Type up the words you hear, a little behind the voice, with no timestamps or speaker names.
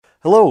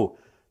Hello,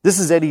 this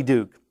is Eddie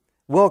Duke.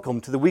 Welcome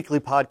to the weekly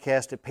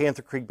podcast at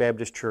Panther Creek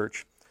Baptist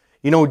Church.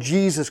 You know,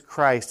 Jesus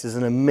Christ is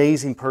an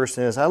amazing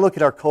person. As I look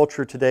at our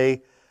culture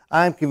today,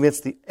 I'm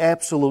convinced the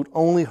absolute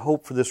only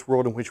hope for this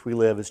world in which we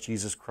live is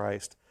Jesus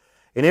Christ.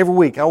 And every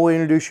week I will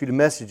introduce you to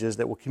messages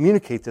that will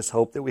communicate this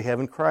hope that we have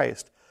in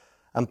Christ.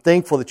 I'm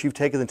thankful that you've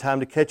taken the time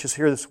to catch us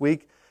here this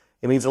week.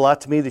 It means a lot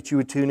to me that you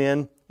would tune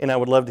in, and I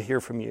would love to hear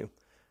from you.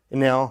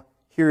 And now,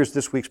 here is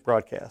this week's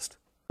broadcast.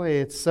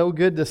 It's so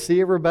good to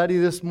see everybody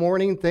this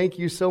morning. Thank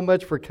you so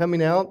much for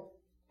coming out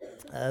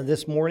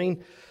this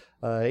morning,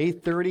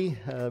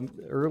 8:30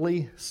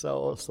 early.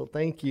 So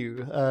thank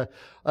you.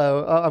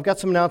 I've got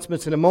some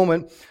announcements in a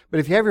moment,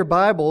 but if you have your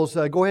Bibles,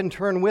 go ahead and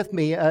turn with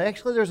me.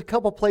 Actually, there's a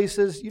couple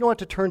places. You don't have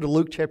to turn to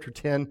Luke chapter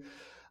 10,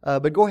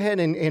 but go ahead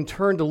and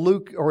turn to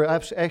Luke, or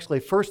actually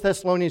 1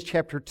 Thessalonians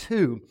chapter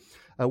 2.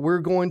 We're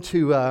going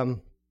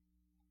to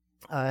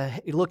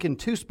look in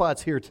two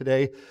spots here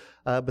today.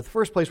 But the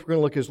first place we're going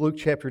to look is Luke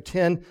chapter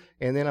 10,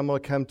 and then I'm going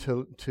to come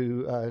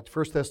to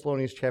 1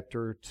 Thessalonians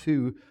chapter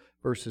 2,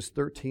 verses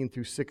 13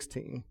 through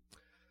 16.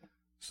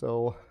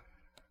 So,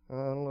 I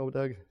don't know,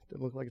 Doug,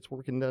 doesn't look like it's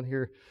working down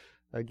here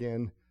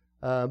again.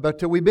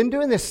 But we've been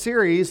doing this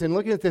series and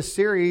looking at this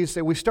series.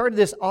 We started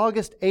this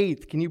August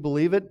 8th. Can you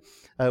believe it?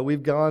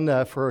 We've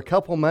gone for a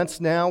couple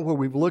months now where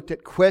we've looked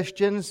at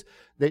questions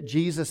that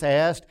Jesus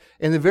asked.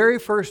 And the very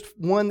first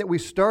one that we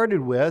started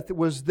with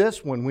was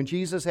this one, when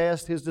Jesus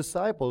asked His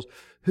disciples,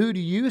 "Who do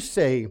you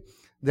say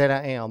that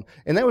I am?"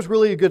 And that was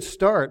really a good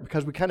start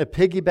because we kind of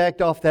piggybacked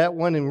off that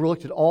one and we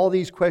looked at all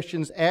these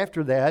questions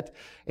after that.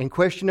 And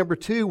question number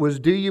 2 was,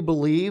 do you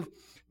believe?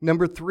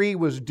 Number 3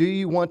 was, do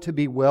you want to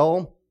be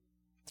well?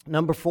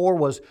 Number 4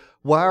 was,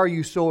 why are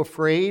you so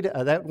afraid?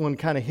 That one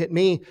kind of hit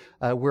me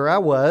where I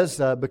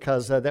was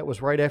because that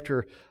was right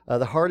after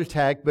the heart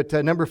attack. But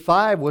number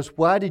 5 was,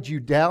 why did you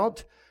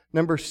doubt?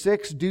 Number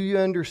 6, do you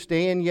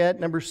understand yet?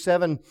 Number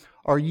 7,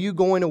 are you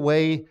going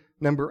away?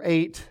 Number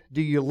 8, do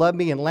you love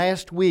me? And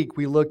last week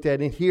we looked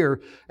at it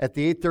here at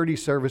the 8:30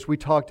 service. We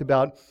talked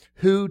about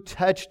who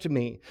touched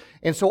me.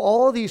 And so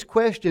all of these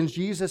questions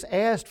Jesus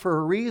asked for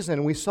a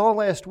reason. We saw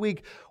last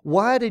week,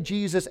 why did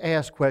Jesus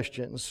ask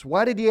questions?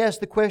 Why did He ask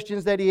the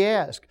questions that He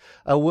asked?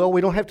 Well, we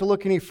don't have to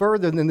look any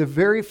further than the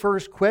very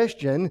first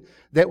question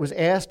that was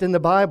asked in the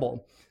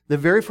Bible. The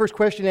very first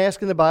question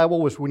asked in the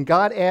Bible was when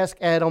God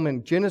asked Adam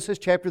in Genesis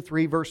chapter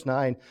 3, verse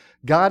 9,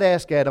 God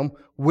asked Adam,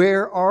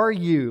 "Where are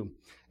you?"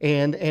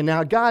 And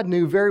now God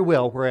knew very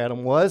well where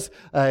Adam was.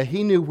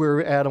 He knew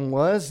where Adam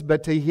was,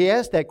 but He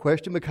asked that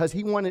question because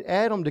He wanted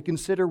Adam to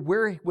consider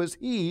where was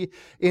he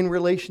in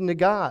relation to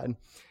God.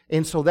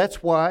 And so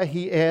that's why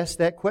He asked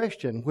that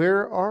question,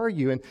 where are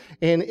you?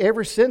 And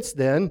ever since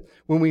then,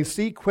 when we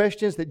see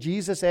questions that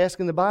Jesus asked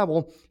in the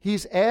Bible,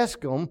 He's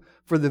asked them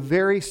for the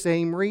very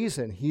same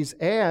reason. He's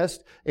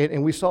asked,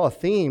 and we saw a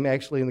theme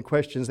actually in the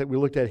questions that we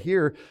looked at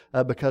here,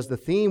 because the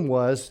theme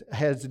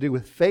has to do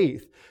with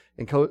faith.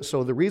 And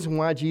so the reason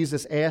why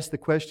Jesus asked the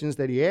questions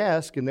that He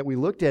asked and that we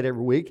looked at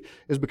every week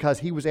is because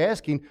He was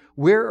asking,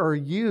 where are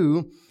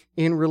you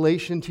in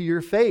relation to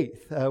your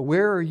faith?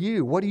 Where are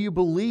you? What do you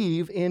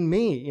believe in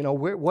me? You know,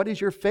 what is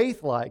your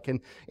faith like?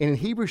 And in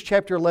Hebrews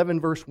chapter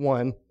 11, verse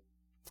 1,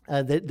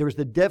 there's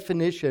the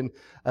definition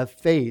of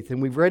faith.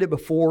 And we've read it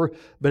before,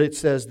 but it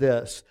says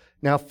this: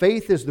 "Now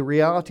faith is the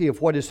reality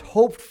of what is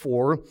hoped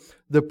for,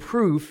 the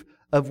proof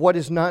of what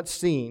is not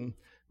seen."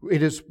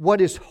 It is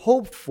what is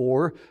hoped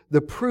for,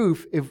 the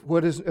proof of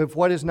what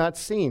is not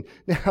seen.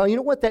 Now, you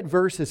know what that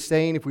verse is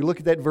saying? If we look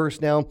at that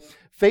verse now,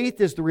 faith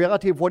is the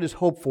reality of what is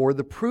hoped for,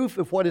 the proof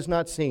of what is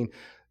not seen.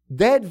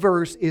 That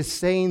verse is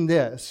saying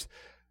this: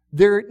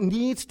 there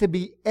needs to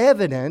be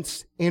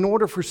evidence in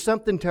order for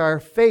something to our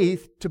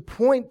faith to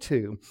point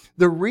to.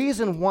 The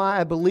reason why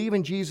I believe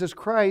in Jesus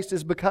Christ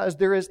is because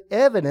there is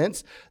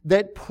evidence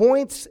that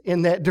points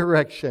in that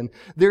direction.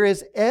 There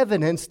is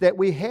evidence that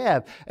we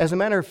have. As a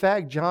matter of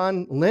fact,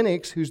 John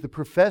Lennox, who's the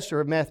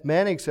professor of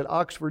mathematics at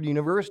Oxford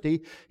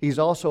University, he's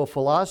also a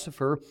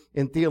philosopher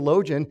and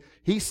theologian,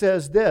 he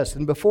says this,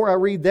 and before I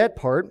read that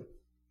part,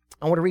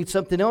 I want to read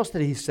something else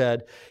that he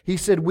said. He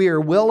said, "We are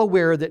well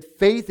aware that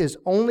faith is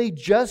only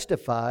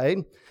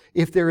justified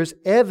if there is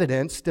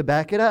evidence to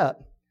back it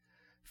up."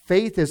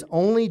 Faith is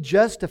only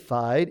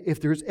justified if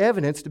there's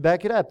evidence to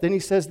back it up. Then he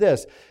says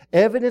this: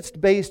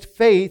 "Evidence-based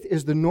faith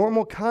is the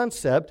normal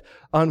concept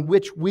on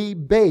which we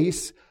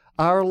base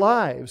our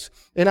lives."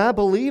 And I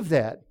believe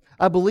that.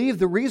 I believe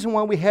the reason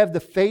why we have the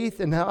faith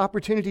and the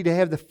opportunity to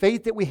have the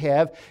faith that we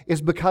have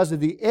is because of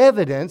the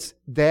evidence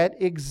that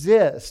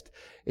exists.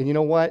 And you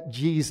know what?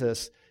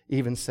 Jesus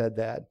even said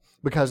that.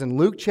 Because in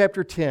Luke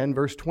chapter 10,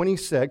 verse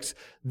 26,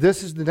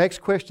 this is the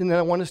next question that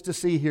I want us to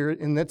see here,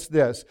 and that's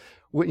this.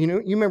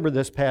 You remember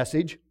this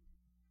passage.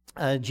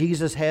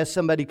 Jesus has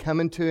somebody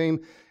coming to Him,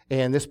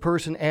 and this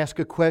person asks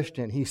a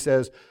question. He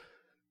says,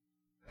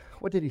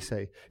 what did he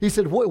say? He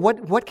said,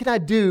 what can I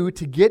do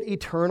to get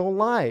eternal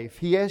life?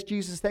 He asked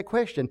Jesus that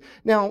question.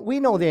 Now, we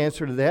know the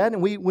answer to that.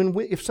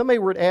 And if somebody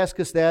were to ask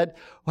us that,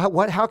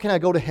 how can I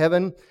go to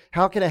heaven?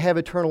 How can I have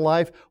eternal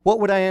life? What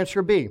would our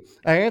answer be?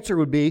 Our answer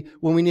would be,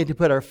 well, we need to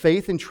put our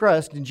faith and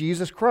trust in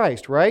Jesus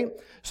Christ, right?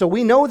 So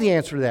we know the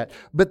answer to that.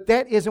 But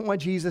that isn't what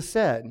Jesus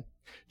said.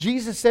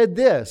 Jesus said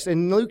this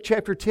in Luke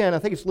chapter 10, I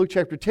think it's Luke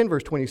chapter 10,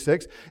 verse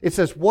 26. It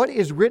says, what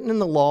is written in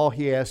the law,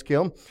 he asked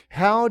him,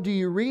 how do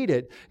you read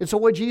it? And so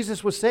what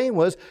Jesus was saying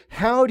was,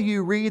 how do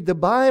you read the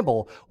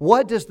Bible?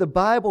 What does the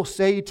Bible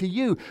say to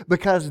you?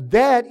 Because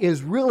that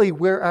is really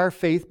where our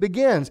faith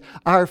begins.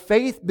 Our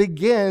faith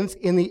begins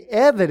in the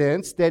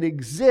evidence that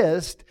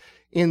exists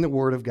in the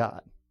Word of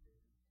God.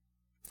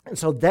 And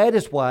so that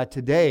is why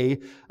today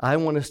I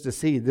want us to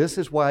see, this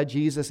is why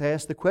Jesus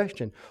asked the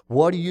question,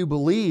 what do you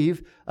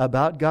believe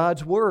about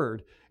God's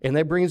Word? And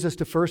that brings us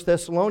to 1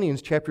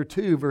 Thessalonians chapter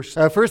 2, verse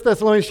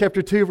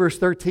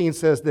 13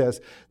 says this,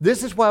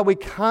 this is why we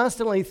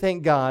constantly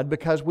thank God,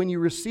 because when you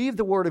received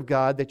the Word of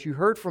God that you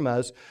heard from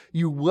us,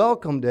 you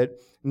welcomed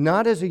it,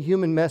 not as a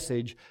human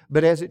message,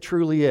 but as it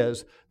truly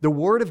is, the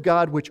Word of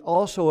God which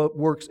also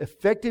works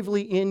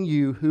effectively in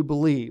you who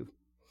believe.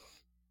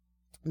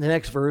 The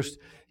next verse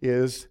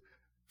is,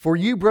 for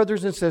you,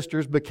 brothers and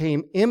sisters,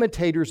 became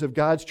imitators of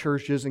God's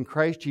churches in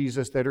Christ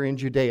Jesus that are in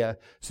Judea,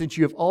 since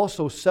you have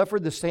also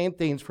suffered the same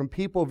things from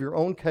people of your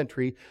own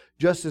country,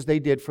 just as they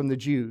did from the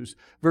Jews.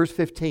 Verse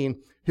 15,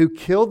 who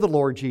killed the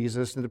Lord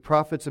Jesus and the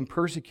prophets and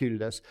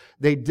persecuted us.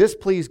 They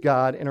displease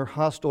God and are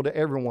hostile to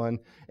everyone.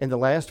 And the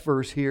last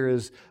verse here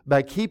is,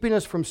 by keeping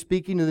us from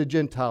speaking to the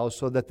Gentiles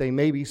so that they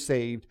may be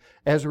saved.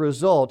 As a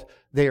result,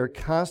 they are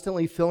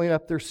constantly filling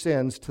up their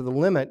sins to the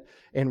limit,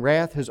 and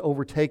wrath has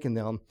overtaken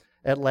them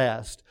at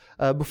last.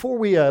 Before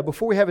we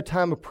have a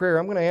time of prayer,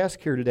 I'm going to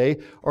ask here today,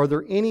 are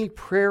there any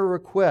prayer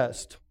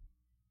requests?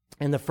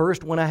 And the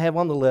first one I have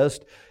on the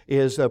list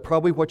is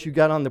probably what you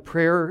got on the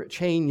prayer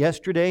chain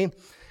yesterday,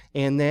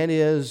 and that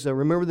is,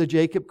 remember the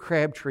Jacob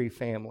Crabtree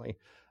family.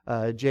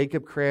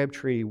 Jacob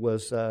Crabtree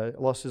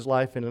lost his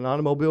life in an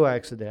automobile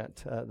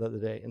accident the other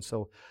day, and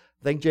so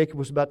I think Jacob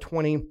was about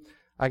 20.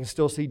 I can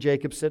still see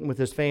Jacob sitting with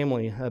his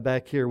family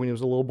back here when he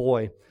was a little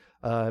boy.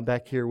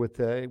 Back here with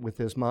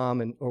his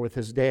mom or with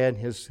his dad,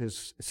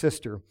 his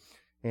sister,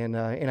 and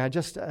I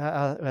just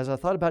as I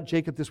thought about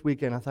Jacob this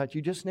weekend, I thought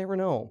you just never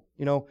know.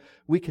 You know,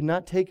 we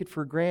cannot take it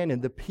for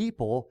granted the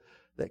people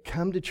that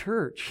come to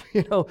church.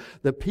 You know,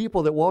 the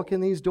people that walk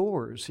in these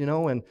doors. You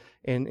know,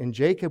 and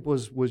Jacob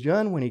was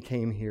young when he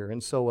came here,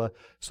 and so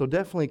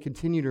definitely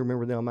continue to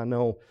remember them. I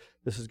know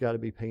this has got to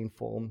be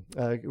painful.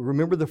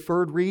 Remember the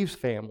Ferd Reeves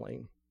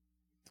family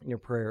in your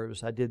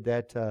prayers. I did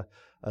that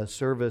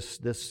service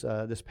this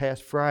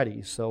past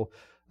Friday. So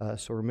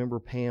remember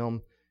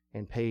Pam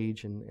and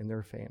Paige and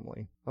their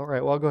family. All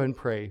right, well, I'll go ahead and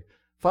pray.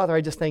 Father,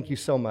 I just thank you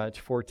so much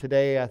for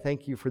today. I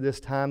thank you for this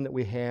time that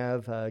we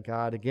have,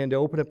 God, again, to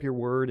open up your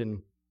word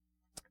and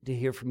to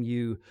hear from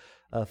you.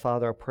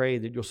 Father, I pray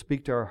that you'll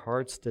speak to our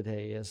hearts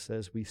today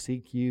as we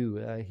seek you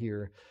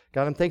here.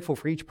 God, I'm thankful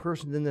for each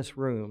person in this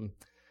room.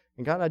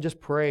 And God, I just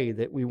pray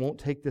that we won't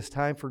take this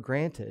time for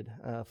granted.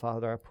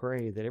 Father, I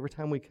pray that every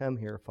time we come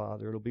here,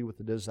 Father, it'll be with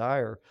a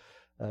desire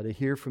to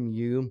hear from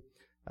you,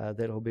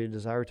 that it'll be a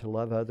desire to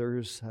love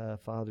others,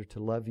 Father, to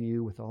love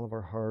you with all of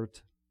our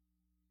heart.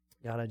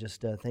 God, I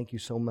just thank you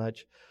so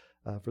much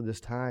for this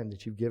time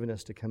that you've given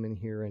us to come in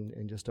here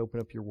and just open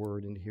up your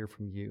word and to hear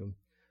from you.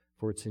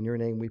 For it's in your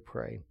name we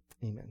pray.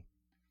 Amen.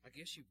 I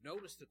guess you've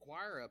noticed the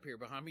choir up here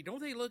behind me.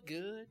 Don't they look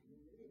good?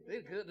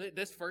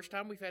 This is the first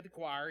time we've had the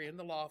choir in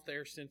the loft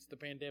there since the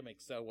pandemic,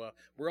 so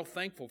we're real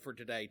thankful for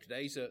today.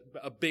 Today's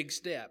a big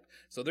step.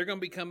 So they're going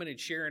to be coming and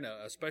sharing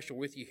a special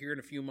with you here in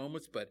a few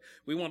moments, but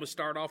we want to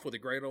start off with a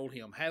great old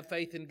hymn, Have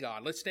Faith in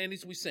God. Let's stand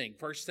as we sing,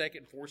 first,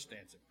 second, fourth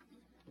stanza.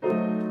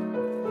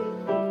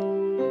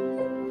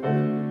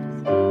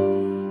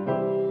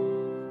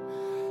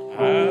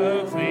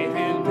 Have faith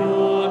in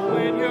God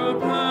when your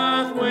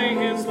pathway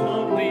is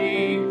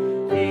lonely.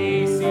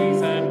 He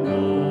sees and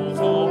knows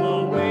all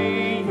the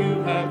way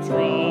you have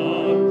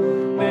trod.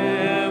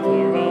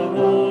 Never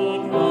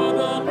alone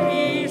are the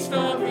least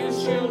of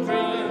his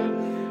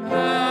children.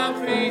 Have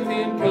faith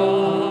in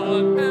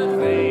God. Have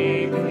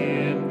faith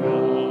in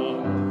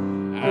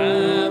God.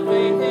 Have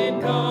faith in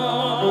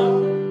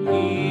God.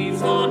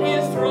 He's on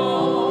his throne.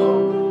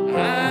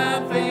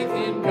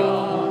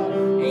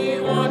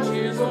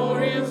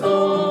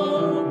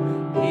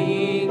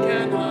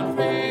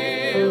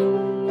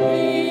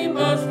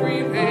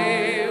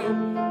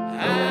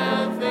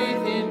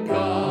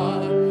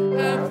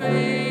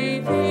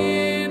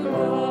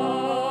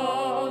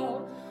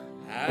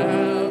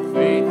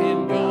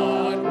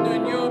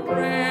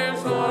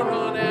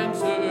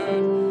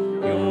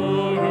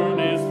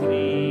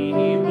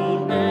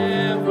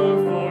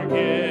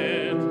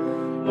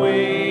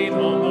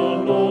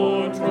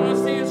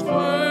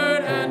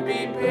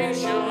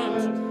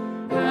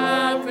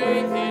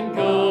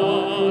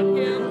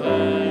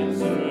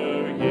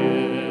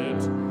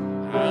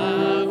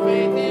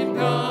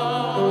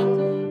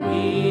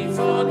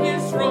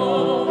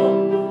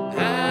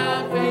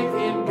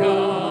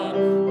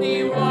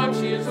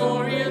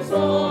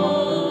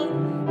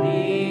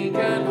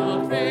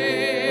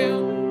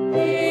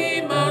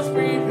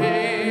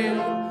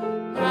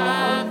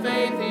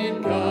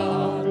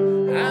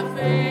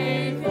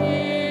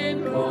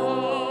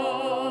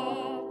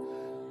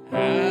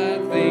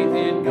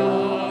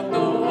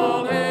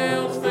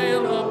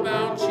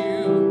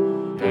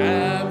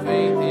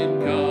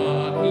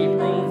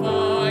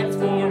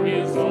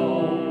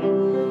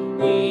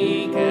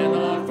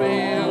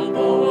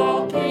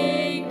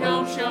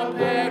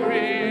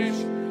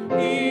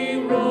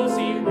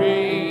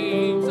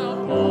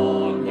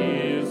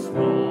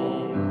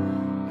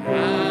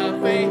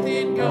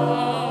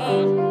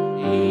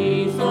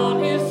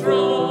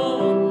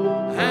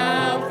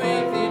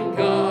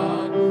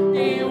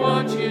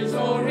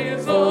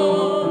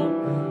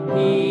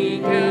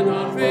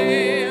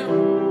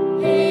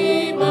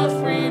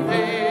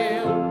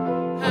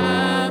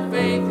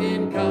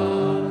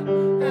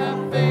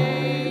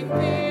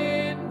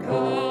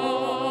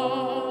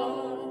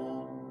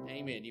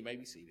 may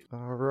be seated.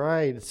 All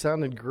right. It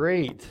sounded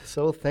great.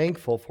 So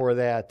thankful for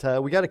that.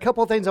 We got a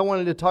couple of things I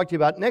wanted to talk to you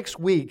about. Next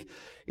week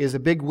is a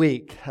big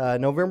week.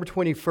 November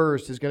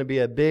 21st is going to be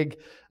a big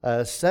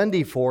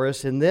Sunday for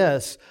us in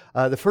this.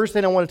 The first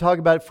thing I want to talk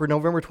about for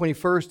November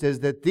 21st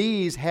is that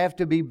these have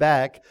to be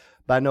back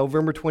by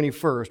November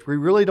 21st. We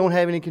really don't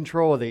have any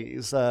control of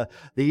these.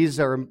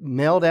 These are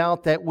mailed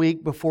out that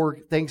week before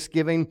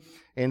Thanksgiving,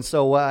 and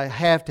so I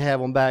have to have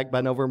them back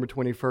by November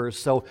 21st.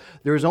 So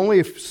there's only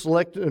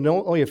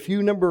a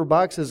few number of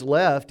boxes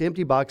left,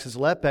 empty boxes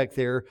left back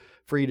there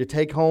for you to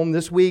take home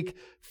this week,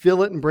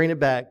 fill it and bring it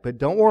back. But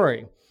don't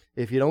worry.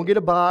 If you don't get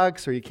a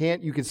box or you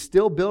can't, you can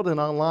still build it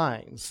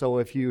online. So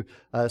if you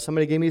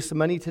somebody gave me some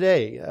money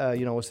today,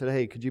 said,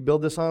 hey, could you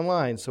build this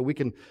online? So we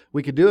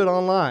could do it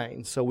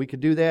online. So we could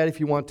do that if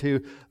you want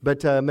to.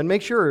 But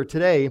make sure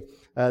today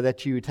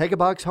that you take a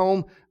box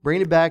home,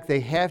 bring it back. They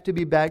have to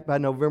be back by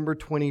November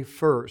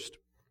 21st.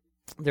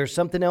 There's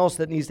something else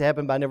that needs to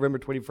happen by November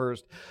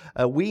 21st.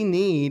 We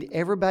need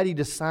everybody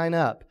to sign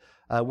up.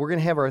 We're going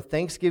to have our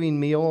Thanksgiving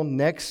meal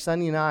next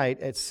Sunday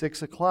night at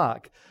 6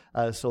 o'clock.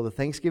 So the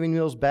Thanksgiving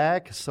meal's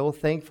back. So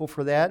thankful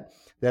for that.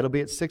 That'll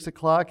be at 6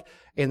 o'clock.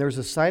 And there's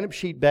a sign-up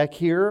sheet back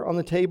here on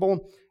the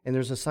table, and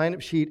there's a sign-up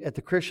sheet at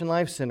the Christian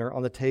Life Center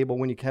on the table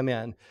when you come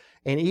in.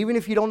 And even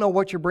if you don't know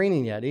what you're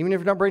bringing yet, even if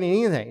you're not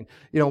bringing anything,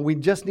 we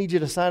just need you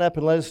to sign up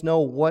and let us know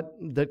what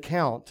the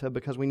count,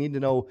 because we need to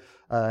know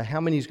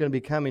how many is going to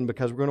be coming,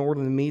 because we're going to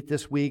order the meat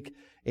this week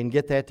and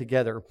get that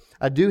together.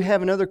 I do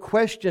have another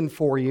question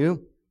for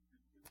you.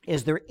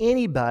 Is there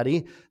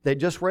anybody that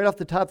just right off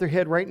the top of their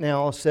head right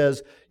now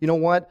says, you know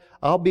what,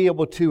 I'll be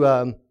able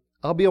to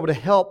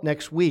help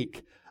next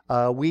week.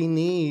 We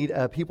need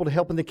people to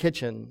help in the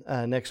kitchen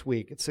next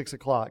week at 6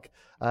 o'clock.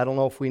 I don't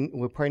know if we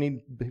probably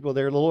need people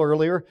there a little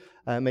earlier,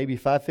 maybe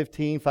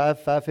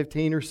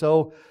 5:15 or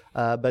so.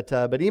 But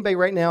anybody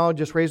right now,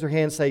 just raise their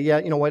hand and say, yeah,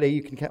 you know what, hey,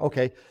 you can.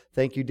 Okay,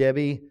 thank you,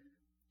 Debbie,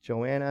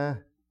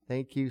 Joanna,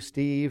 thank you,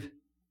 Steve.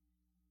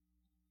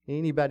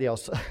 Anybody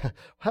else?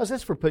 How's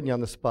this for putting you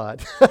on the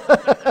spot?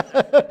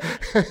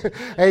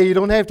 Hey, you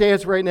don't have to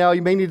answer right now.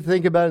 You may need to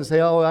think about it and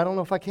say, oh, I don't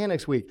know if I can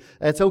next week.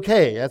 That's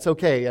okay. That's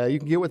okay. You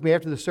can get with me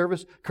after the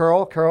service.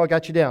 Carl, I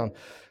got you down.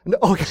 No,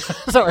 okay,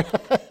 sorry.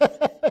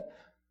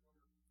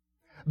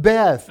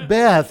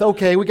 Beth.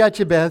 Okay, we got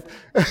you, Beth.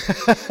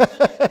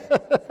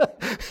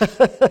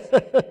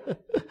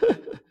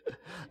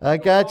 I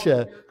got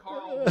you.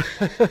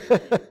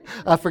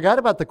 I forgot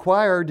about the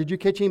choir. Did you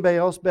catch anybody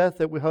else, Beth,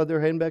 that had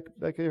their hand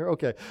back here?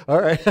 Okay, all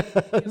right.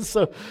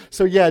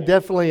 so yeah,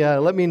 definitely.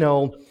 Let me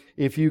know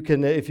if you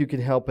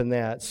can help in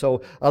that.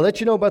 So I'll let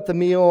you know about the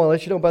meal. I'll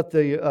let you know about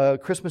the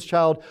Christmas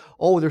child.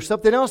 Oh, there's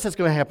something else that's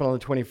going to happen on the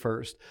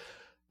 21st.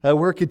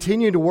 We're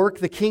continuing to work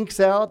the kinks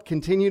out,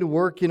 continue to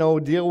work,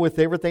 deal with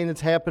everything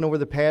that's happened over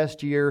the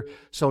past year.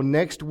 So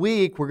next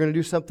week, we're going to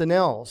do something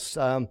else.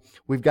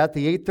 We've got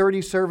the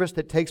 8:30 service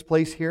that takes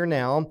place here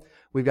now.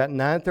 We've got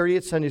 9:30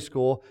 at Sunday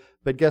school.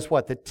 But guess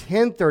what? The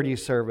 10:30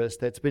 service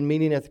that's been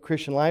meeting at the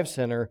Christian Life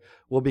Center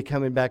will be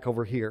coming back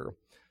over here.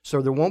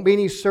 So there won't be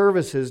any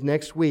services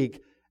next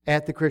week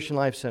at the Christian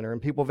Life Center. And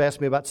people have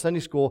asked me about Sunday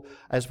school.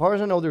 As far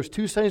as I know, there's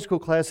 2 Sunday school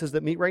classes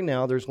that meet right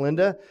now. There's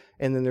Linda,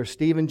 and then there's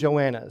Steve and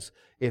Joanna's.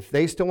 If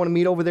they still want to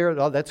meet over there,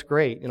 oh, that's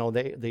great.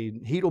 The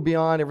heat will be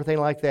on,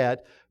 everything like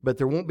that. But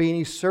there won't be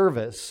any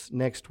service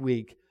next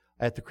week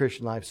at the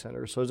Christian Life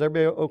Center. So is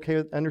everybody okay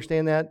with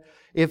understand that?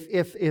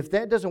 If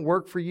that doesn't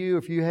work for you,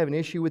 if you have an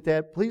issue with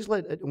that, please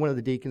let one of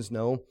the deacons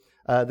know.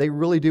 They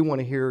really do want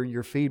to hear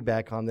your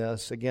feedback on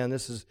this. Again,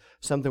 this is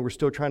something we're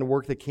still trying to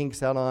work the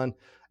kinks out on.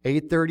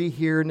 8:30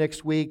 here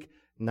next week,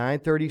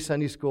 9:30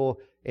 Sunday school,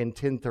 and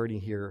 10:30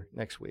 here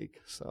next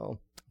week. So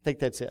I think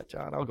that's it,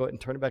 John. I'll go ahead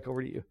and turn it back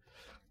over to you.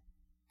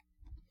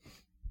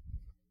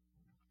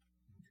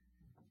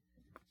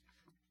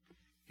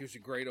 Here's a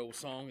great old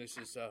song. This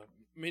is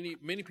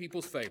many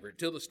people's favorite,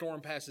 Till the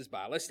Storm Passes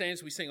By. Let's stand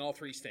as we sing all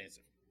 3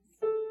 stanzas.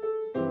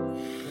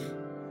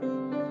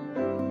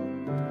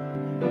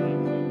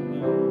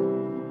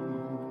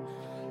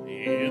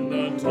 In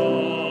the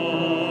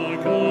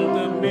dark of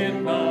the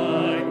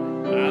midnight,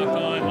 laughed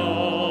thy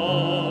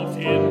heart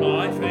in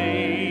my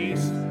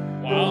face,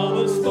 while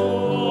the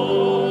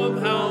storm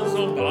howls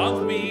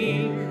above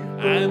me,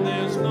 and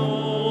there's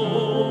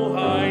no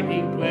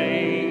hiding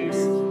place.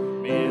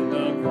 In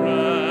the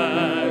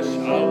crash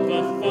of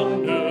the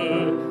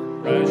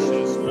thunder,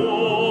 precious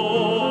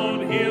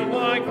Lord, hear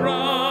my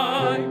cry.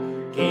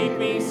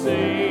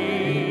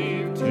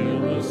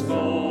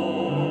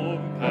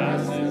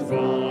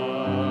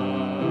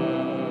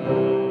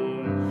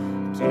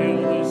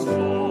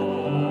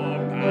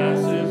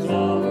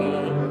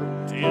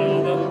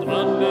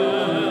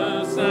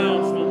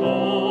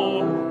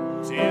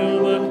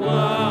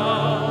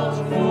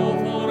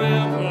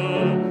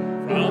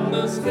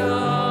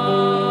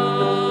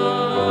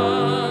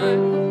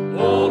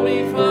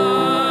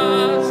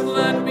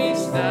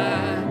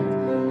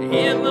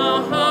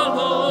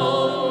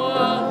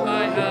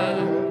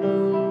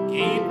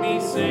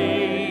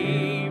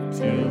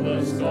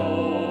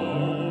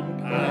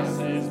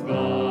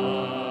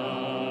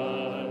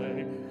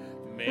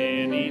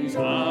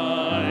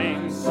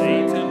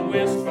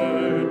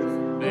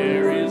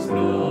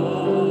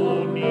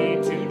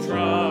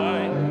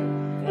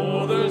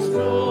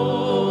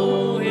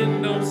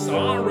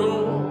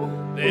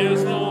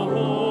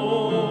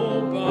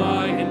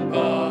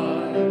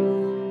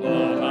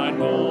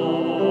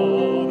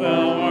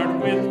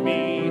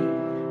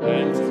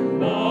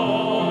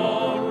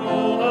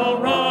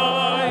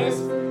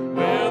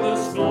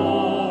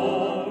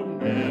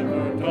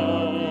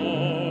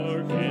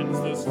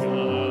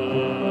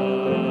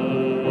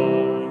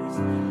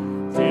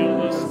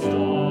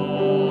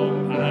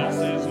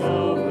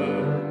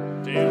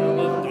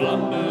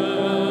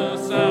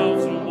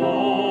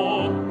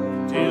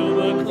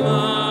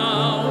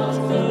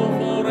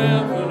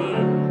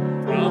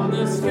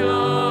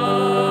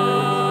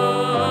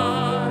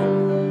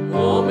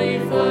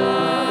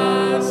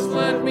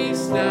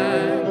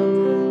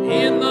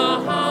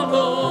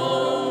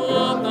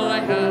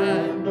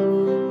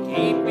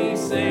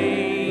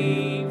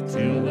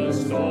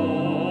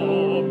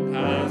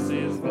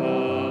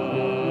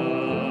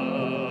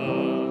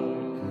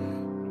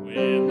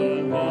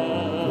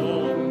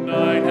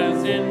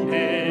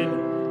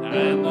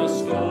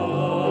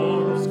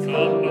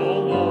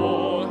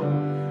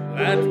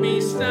 me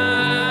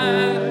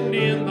stand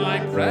in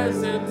thy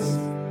presence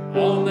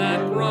on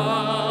that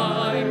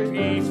bright,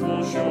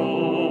 peaceful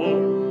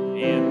shore,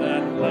 in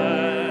that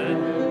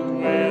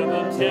land where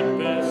the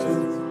tempest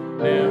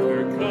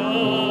never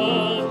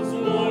comes.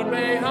 Lord,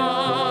 may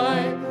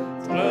I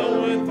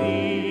dwell with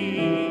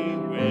thee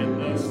when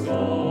the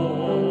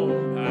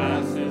storm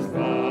passes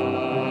by,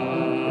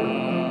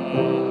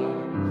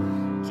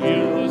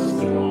 till the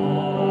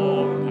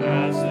storm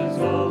passes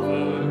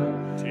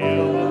over,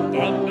 till the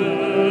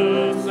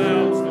thunder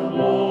sounds no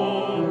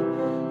more,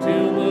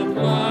 till the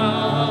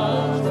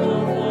clouds go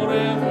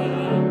forever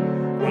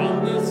from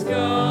the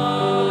sky.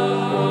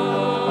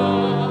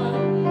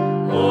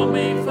 Hold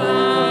me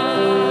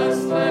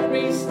fast, let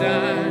me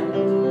stand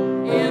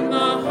in the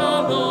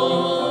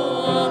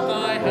hollow of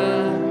thy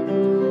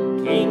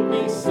hand. Keep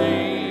me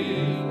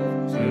safe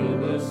till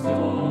the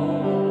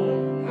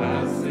storm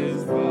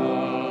passes by.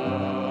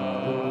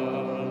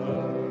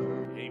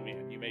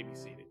 Amen. You may be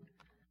seated.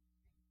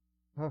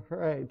 All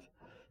right.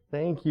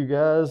 Thank you,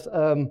 guys.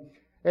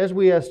 As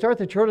we start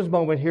the children's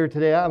moment here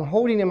today, I'm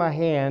holding in my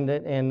hand,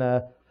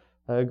 and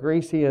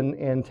Gracie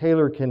and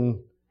Taylor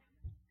can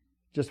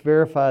just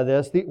verify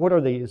this. What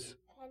are these?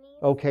 Pennies.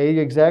 Okay,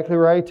 exactly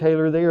right,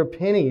 Taylor. They are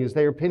pennies.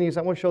 They are pennies.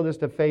 I want to show this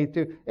to Faith,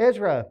 too.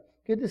 Ezra,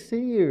 good to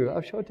see you.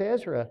 I'll show it to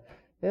Ezra.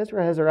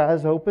 Ezra has her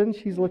eyes open.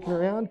 She's looking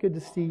around. Good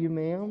to see you,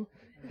 ma'am.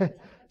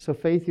 So,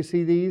 Faith, you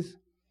see these?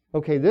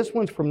 Okay, this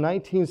one's from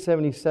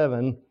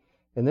 1977,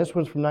 and this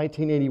one's from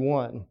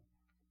 1981.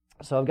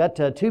 So I've got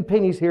 2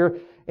 pennies here.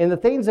 And the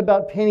things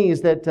about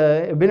pennies that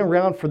have been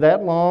around for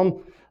that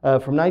long,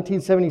 from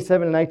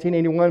 1977 to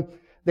 1981,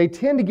 they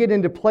tend to get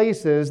into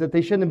places that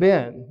they shouldn't have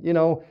been. You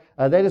know,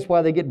 that is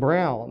why they get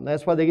brown.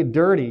 That's why they get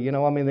dirty. You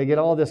know, I mean, they get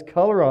all this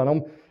color on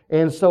them.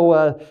 And so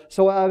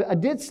I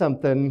did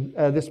something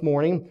this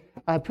morning.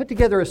 I put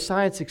together a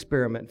science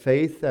experiment,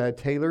 Faith,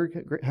 Taylor,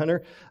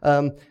 Hunter.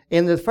 And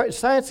the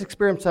science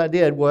experiments I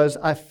did was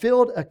I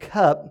filled a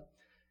cup,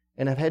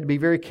 and I've had to be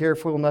very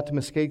careful not to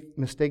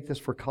mistake this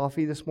for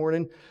coffee this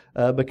morning,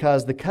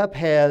 because the cup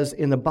has,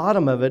 in the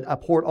bottom of it, I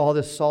poured all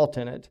this salt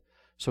in it.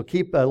 So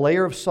keep a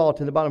layer of salt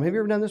in the bottom. Have you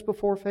ever done this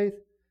before, Faith?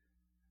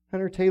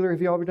 Hunter, Taylor,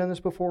 have you all ever done this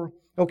before?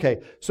 Okay,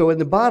 so in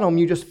the bottom,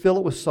 you just fill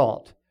it with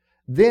salt.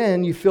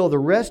 Then you fill the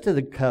rest of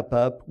the cup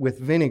up with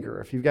vinegar.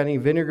 If you've got any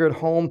vinegar at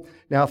home.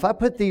 Now, if I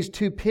put these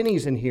 2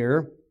 pennies in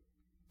here,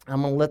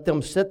 I'm going to let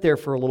them sit there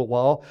for a little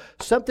while.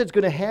 Something's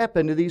going to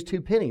happen to these 2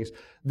 pennies.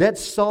 That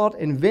salt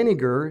and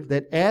vinegar,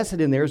 that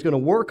acid in there, is going to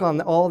work on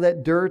all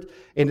that dirt,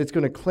 and it's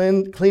going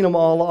to clean them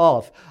all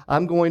off.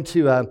 I'm going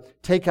to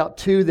take out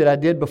 2 that I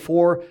did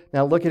before.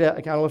 Now look at it.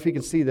 I don't know if you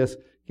can see this.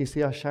 Can you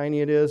see how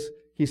shiny it is?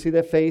 Can you see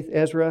that, Faith,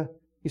 Ezra?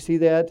 You see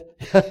that?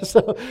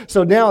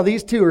 So now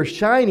these 2 are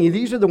shiny.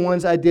 These are the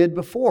ones I did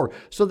before.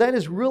 So that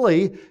is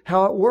really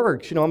how it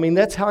works. You know, I mean,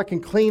 that's how I can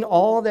clean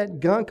all that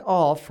gunk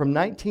off from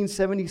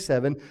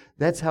 1977.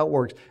 That's how it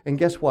works. And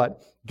guess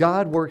what?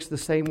 God works the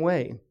same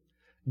way.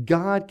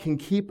 God can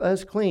keep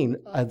us clean.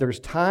 There's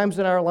times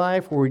in our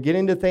life where we get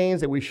into things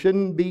that we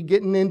shouldn't be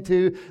getting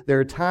into. There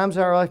are times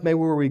in our life maybe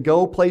where we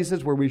go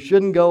places where we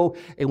shouldn't go,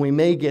 and we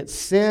may get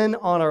sin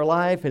on our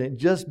life, and it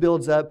just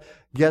builds up.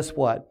 Guess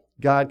what?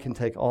 God can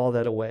take all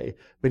that away.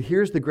 But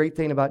here's the great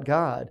thing about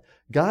God.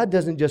 God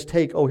doesn't just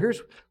take, let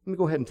me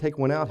go ahead and take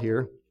one out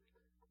here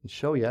and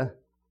show you.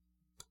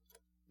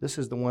 This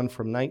is the one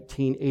from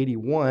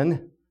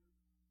 1981.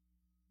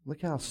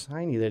 Look how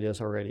shiny that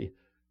is already.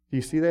 Do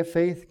you see that,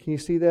 Faith? Can you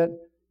see that?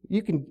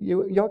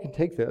 Y'all can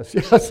take this.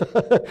 Yes.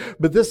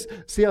 But this,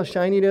 see how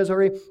shiny it is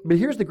already? But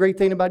here's the great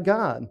thing about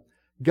God.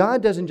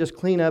 God doesn't just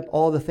clean up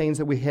all the things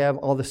that we have,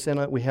 all the sin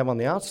that we have on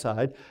the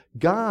outside.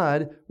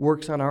 God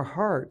works on our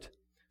heart.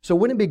 So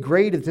wouldn't it be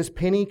great if this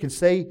penny could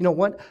say, you know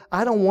what,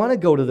 I don't want to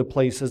go to the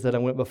places that I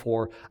went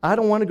before. I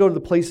don't want to go to the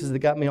places that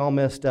got me all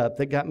messed up,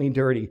 that got me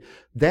dirty.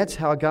 That's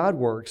how God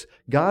works.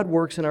 God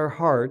works in our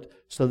heart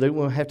so that we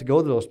won't have to go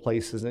to those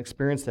places and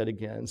experience that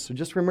again. So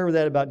just remember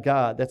that about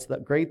God. That's the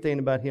great thing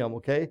about Him,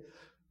 okay?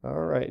 All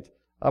right.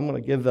 I'm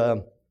going to give,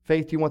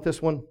 Faith, do you want this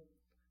one? Do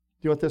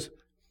you want this?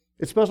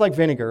 It smells like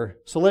vinegar,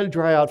 so let it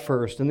dry out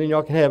first, and then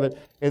y'all can have it,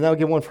 and I'll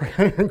get one for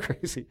Hunter and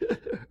Gracie,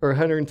 or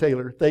Hunter and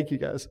Taylor. Thank you,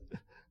 guys.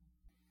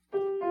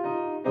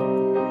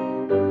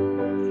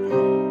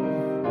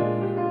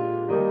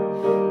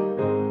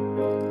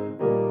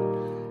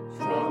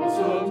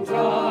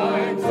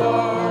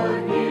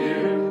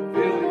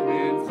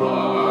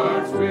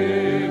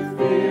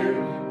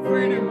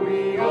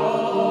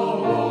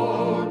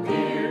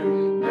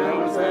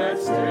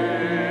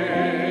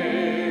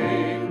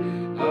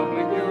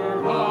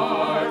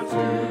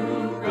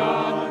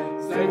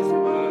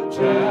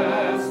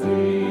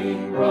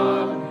 Majestic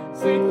rock,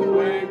 sink the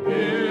way,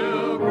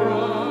 build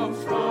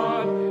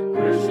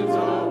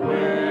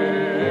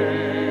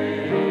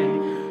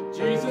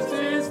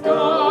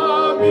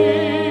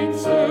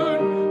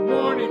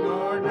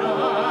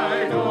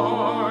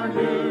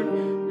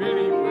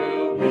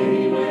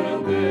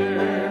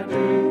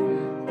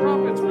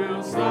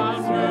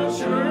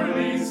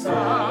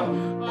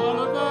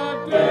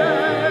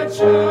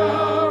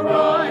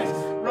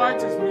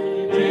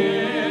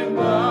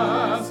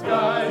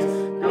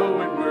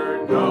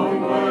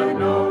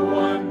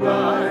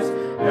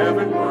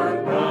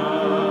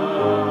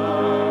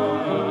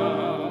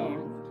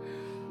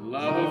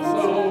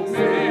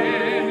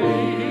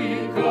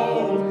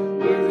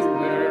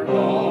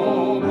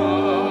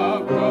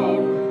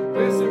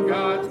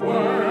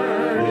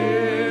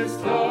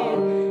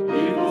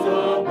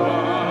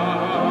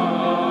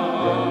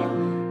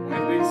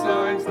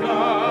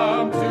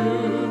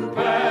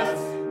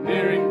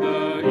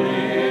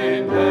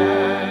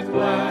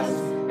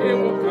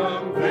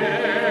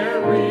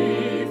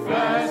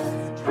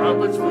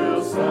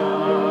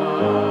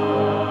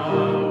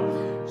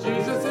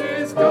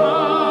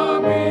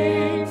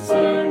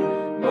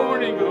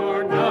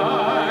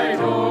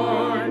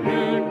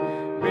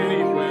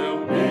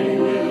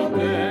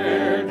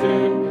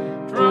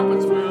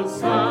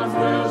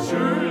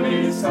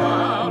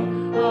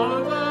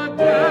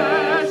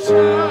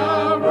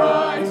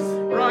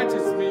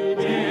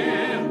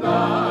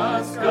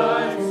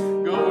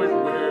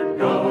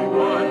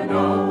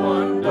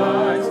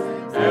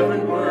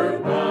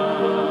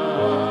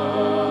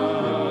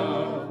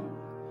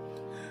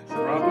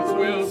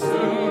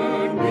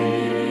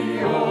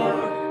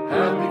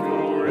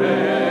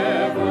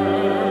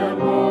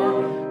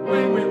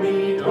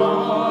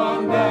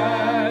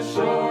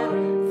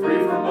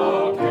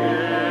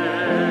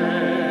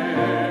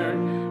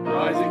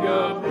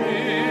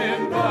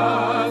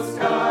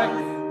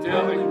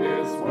telling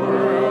this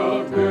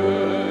world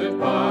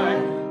goodbye.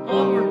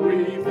 Onward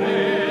we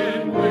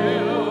then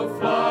will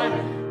fly,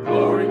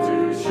 glory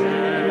to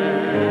share.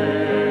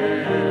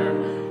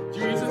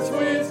 Jesus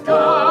is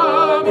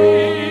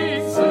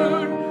coming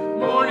soon,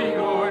 morning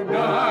or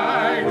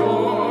night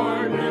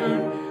or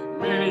noon.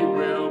 Many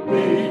will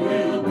meet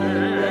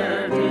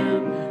their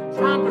doom.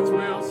 Trumpets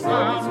will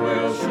sound,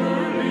 will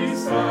surely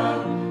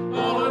sound.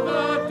 All of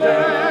the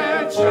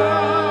dead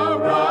shall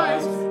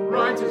rise,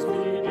 righteous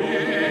feet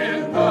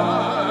in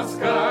the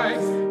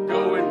skies.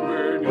 Going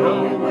where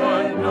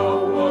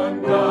no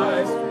one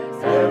dies,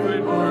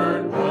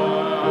 heavenward bound.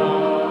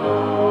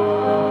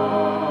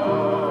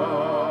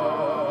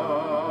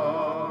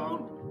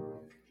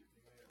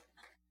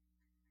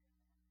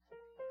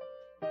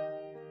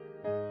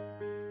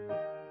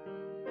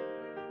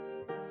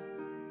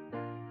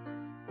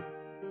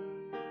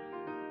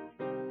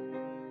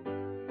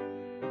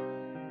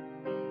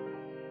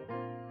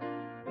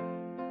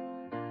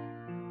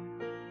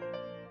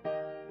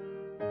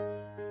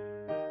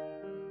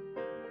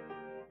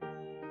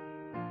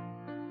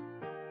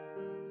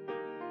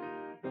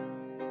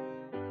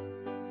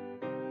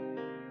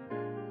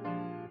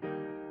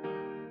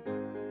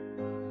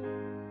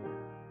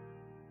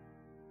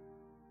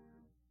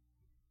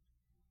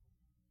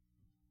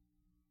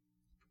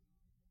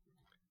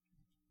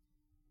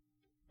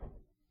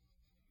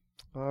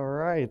 All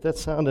right, that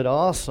sounded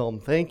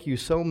awesome. Thank you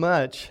so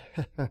much.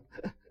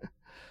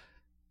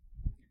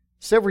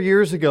 Several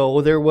years ago,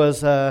 there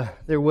was a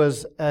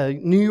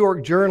New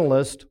York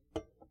journalist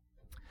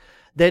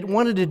that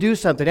wanted to do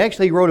something.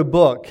 Actually, he wrote a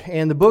book,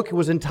 and the book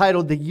was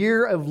entitled "The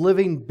Year of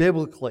Living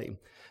Biblically."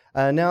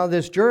 Now,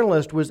 this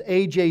journalist was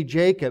A.J.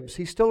 Jacobs.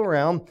 He's still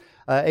around.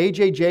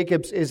 A.J.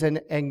 Jacobs is an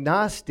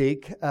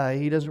agnostic.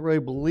 He doesn't really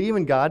believe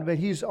in God, but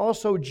he's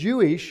also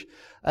Jewish.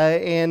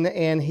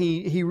 And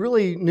he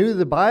really knew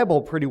the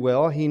Bible pretty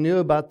well. He knew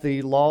about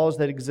the laws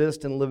that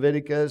exist in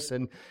Leviticus,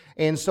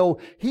 and so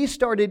he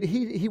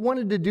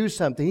wanted to do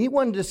something. He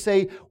wanted to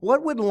say,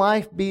 what would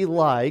life be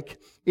like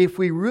if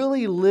we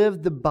really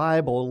lived the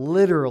Bible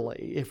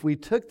literally? If we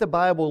took the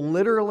Bible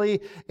literally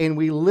and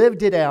we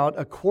lived it out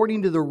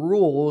according to the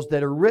rules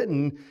that are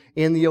written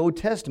in the Old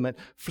Testament.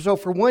 So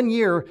for 1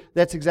 year,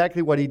 that's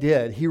exactly what he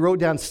did. He wrote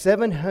down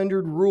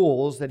 700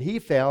 rules that he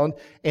found,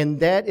 and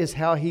that is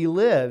how he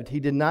lived. He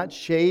did not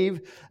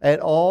shave at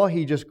all.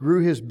 He just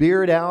grew his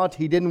beard out.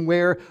 He didn't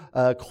wear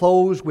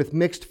clothes with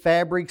mixed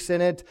fabrics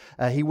in it.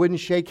 He wouldn't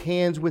shake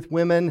hands with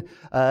women.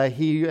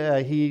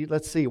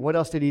 Let's see, what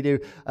else did he do?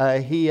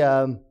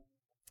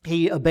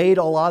 He obeyed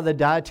a lot of the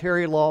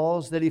dietary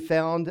laws that he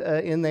found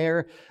in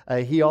there.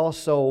 He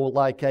also,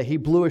 he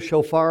blew a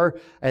shofar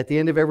at the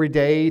end of every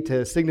day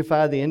to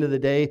signify the end of the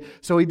day.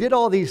 So he did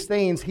all these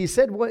things. He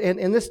said,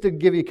 and this to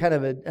give you kind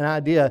of an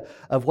idea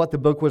of what the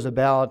book was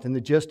about and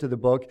the gist of the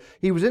book.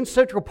 He was in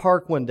Central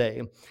Park one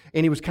day,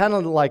 and he was kind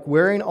of like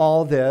wearing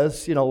all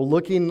this,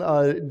 looking,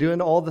 doing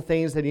all the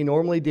things that he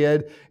normally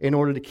did in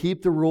order to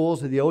keep the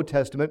rules of the Old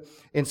Testament.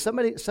 And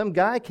some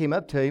guy came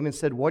up to him and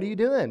said, "What are you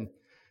doing?"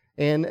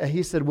 And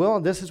he said,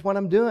 "Well, this is what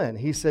I'm doing."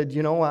 He said,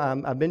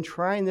 I've been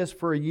trying this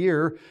for a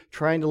year,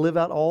 trying to live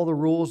out all the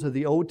rules of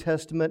the Old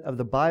Testament, of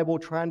the Bible,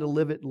 trying to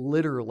live it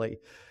literally.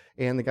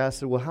 And the guy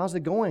said, "Well, how's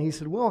it going?" He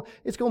said, "Well,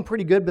 it's going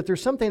pretty good, but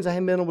there's some things I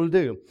haven't been able to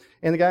do."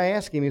 And the guy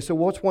asked him, he said,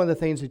 "What's one of the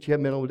things that you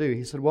haven't been able to do?"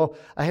 He said, "Well,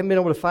 I haven't been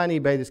able to find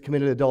anybody that's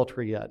committed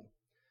adultery yet."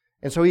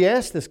 And so he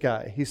asked this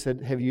guy, he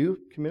said, "Have you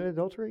committed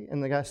adultery?"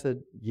 And the guy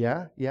said,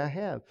 Yeah, I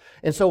have.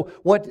 And so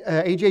what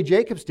A.J.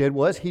 Jacobs did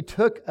was he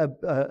took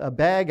a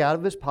bag out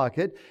of his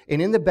pocket,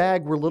 and in the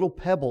bag were little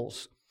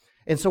pebbles.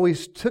 And so he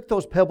took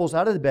those pebbles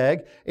out of the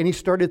bag and he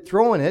started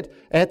throwing it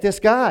at this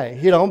guy,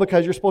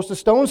 because you're supposed to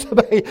stone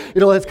somebody,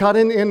 that's caught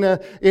in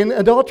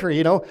adultery,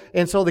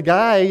 And so the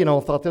guy,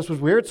 thought this was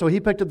weird. So he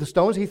picked up the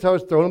stones, he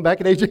started throwing them back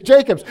at A.J.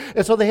 Jacobs.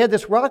 And so they had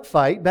this rock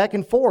fight back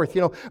and forth,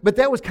 But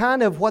that was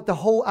kind of what the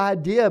whole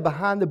idea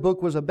behind the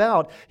book was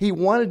about. He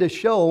wanted to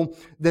show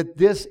that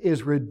this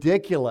is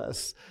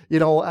ridiculous.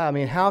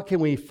 How can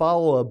we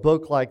follow a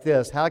book like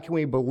this? How can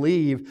we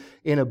believe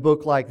in a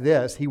book like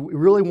this? He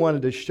really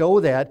wanted to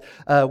show that.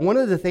 One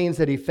of the things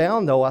that he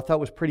found, though, I thought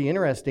was pretty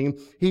interesting,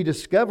 he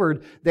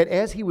discovered that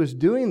as he was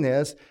doing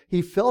this,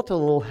 he felt a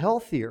little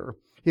healthier.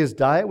 His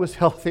diet was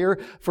healthier.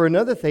 For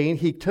another thing,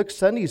 he took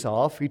Sundays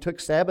off. He took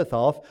Sabbath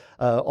off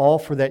all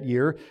for that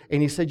year.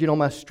 And he said,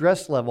 my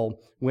stress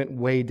level went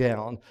way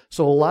down.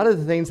 So a lot of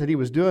the things that he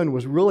was doing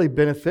was really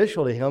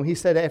beneficial to him. He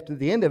said after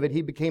the end of it,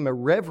 he became a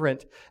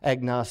reverent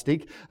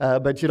agnostic.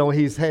 But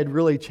he's had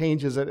really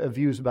changes of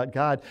views about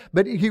God.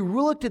 But he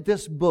looked at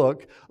this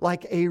book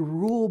like a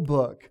rule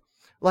book.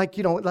 Like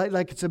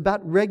it's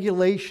about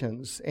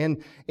regulations.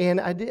 And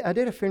I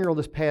did a funeral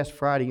this past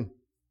Friday.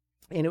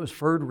 And it was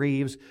Ferd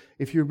Reeves,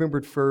 if you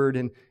remembered Ferd.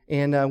 And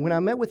when I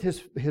met with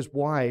his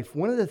wife,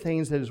 one of the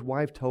things that his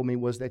wife told me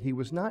was that he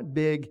was not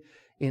big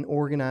in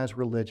organized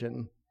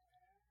religion.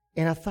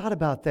 And I thought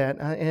about that,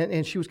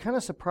 and she was kind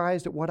of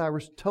surprised at what I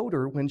told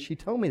her when she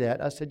told me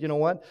that. I said, "You know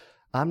what?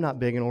 I'm not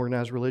big in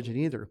organized religion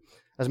either.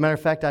 As a matter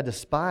of fact, I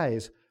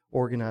despise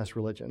organized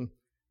religion.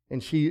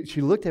 And she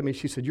looked at me,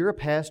 she said, "You're a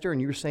pastor and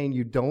you're saying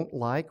you don't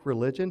like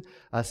religion?"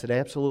 I said,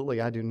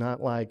 "Absolutely, I do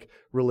not like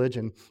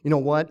religion." You know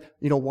what?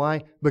 You know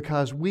why?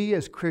 Because we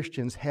as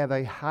Christians have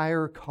a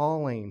higher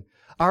calling.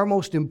 Our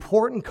most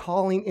important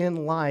calling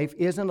in life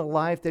isn't a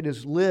life that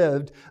is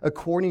lived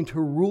according to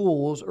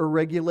rules or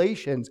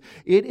regulations.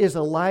 It is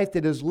a life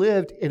that is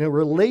lived in a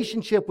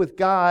relationship with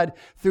God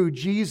through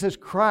Jesus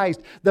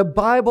Christ. The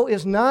Bible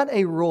is not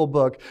a rule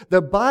book.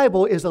 The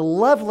Bible is a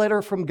love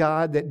letter from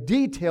God that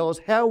details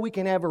how we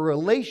can have a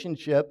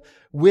relationship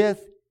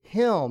with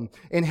Him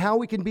and how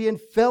we can be in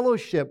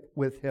fellowship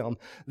with Him.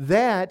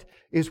 That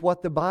is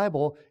what the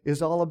Bible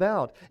is all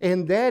about.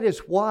 And that is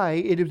why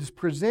it is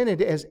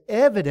presented as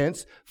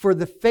evidence for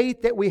the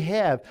faith that we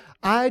have.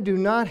 I do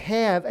not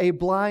have a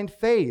blind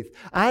faith.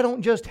 I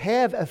don't just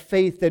have a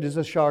faith that is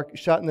a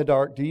shot in the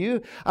dark. Do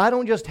you? I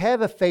don't just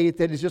have a faith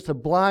that is just a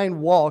blind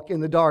walk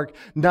in the dark,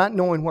 not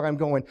knowing where I'm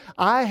going.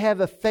 I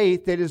have a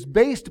faith that is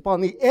based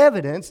upon the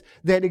evidence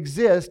that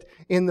exists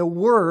in the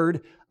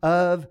Word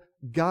of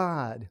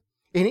God.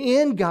 And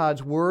in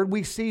God's Word,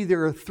 we see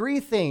there are three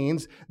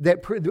things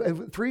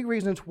three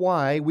reasons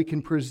why we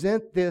can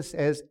present this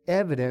as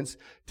evidence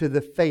to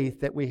the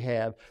faith that we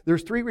have.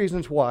 There's three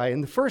reasons why.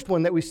 And the first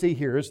one that we see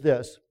here is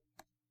this.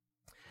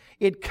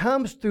 It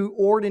comes through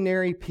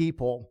ordinary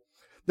people.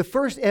 The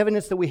first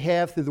evidence that we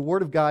have through the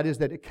Word of God is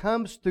that it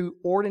comes through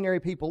ordinary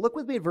people. Look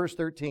with me at verse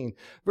 13.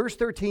 Verse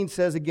 13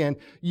 says again,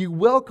 "You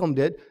welcomed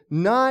it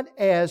not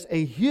as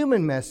a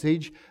human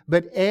message,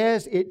 but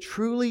as it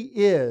truly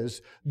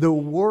is, the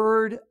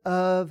Word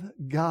of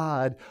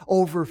God."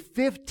 Over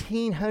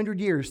 1,500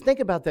 years. Think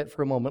about that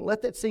for a moment.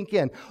 Let that sink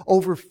in.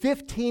 Over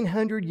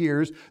 1,500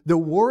 years, the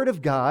Word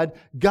of God,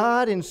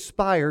 God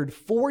inspired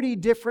 40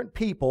 different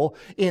people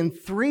in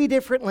 3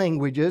 different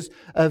languages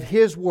of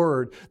His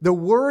Word. The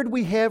Word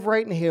we have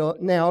right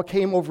now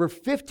came over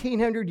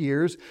 1,500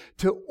 years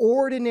to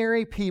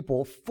ordinary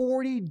people,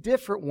 40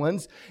 different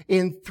ones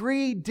in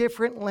 3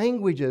 different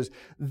languages.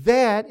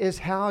 That is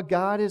how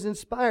God is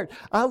inspired.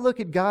 I look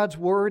at God's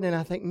Word and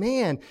I think,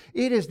 man,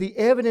 it is the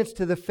evidence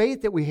to the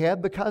faith that we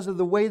have because of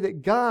the way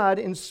that God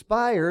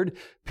inspired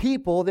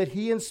people that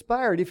He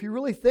inspired. If you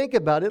really think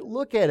about it,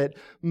 look at it.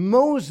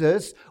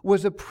 Moses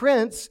was a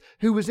prince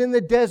who was in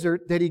the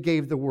desert that He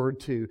gave the Word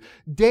to.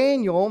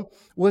 Daniel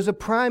was a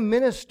prime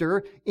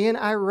minister in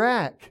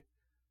Iraq.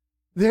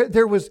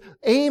 There was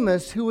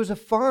Amos, who was a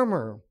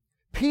farmer.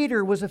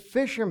 Peter was a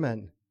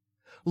fisherman.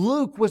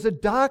 Luke was a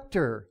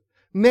doctor.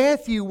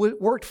 Matthew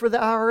worked for the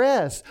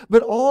IRS.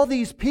 But all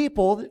these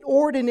people,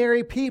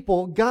 ordinary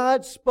people,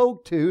 God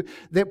spoke to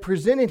that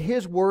presented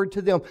His Word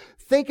to them.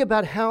 Think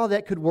about how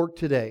that could work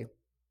today.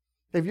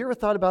 Have you ever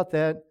thought about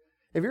that?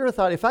 Have you ever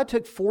thought, if I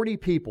took 40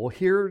 people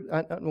here,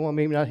 well,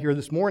 maybe not here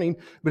this morning,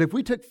 but if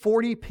we took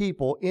 40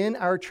 people in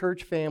our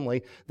church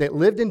family that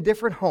lived in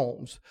different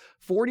homes,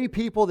 40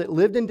 people that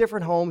lived in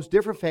different homes,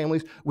 different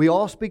families, we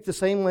all speak the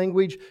same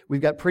language,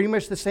 we've got pretty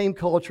much the same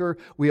culture,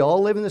 we all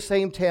live in the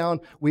same town,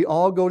 we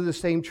all go to the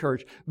same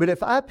church. But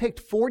if I picked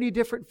 40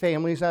 different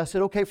families and I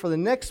said, okay, for the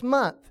next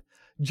month,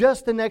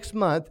 just the next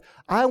month,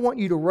 I want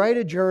you to write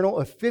a journal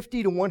of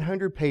 50 to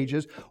 100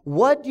 pages.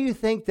 What do you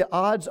think the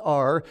odds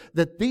are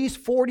that these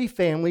 40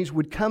 families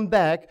would come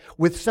back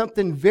with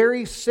something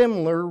very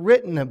similar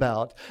written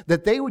about?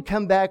 That they would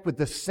come back with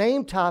the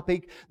same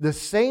topic, the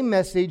same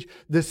message,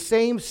 the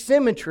same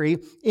symmetry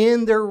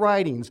in their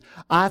writings?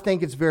 I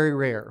think it's very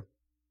rare.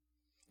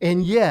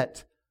 And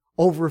yet,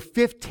 over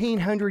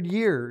 1,500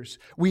 years,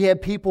 we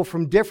have people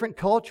from different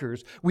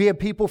cultures. We have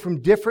people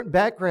from different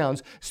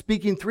backgrounds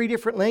speaking 3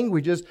 different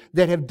languages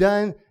that have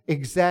done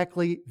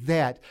exactly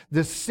that.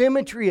 The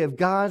symmetry of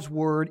God's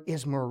Word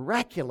is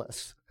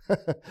miraculous.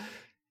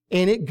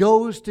 And it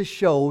goes to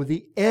show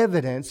the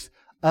evidence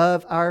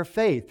of our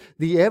faith.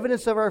 The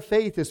evidence of our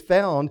faith is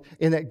found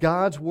in that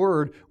God's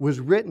Word was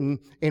written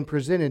and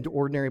presented to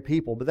ordinary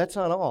people. But that's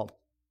not all.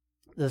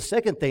 The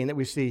second thing that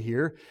we see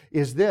here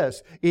is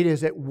this. It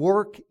is at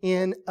work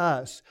in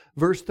us.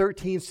 Verse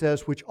 13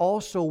 says, which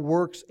also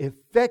works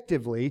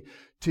effectively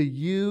to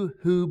you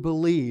who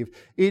believe.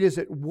 It is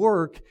at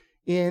work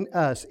in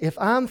us. If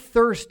I'm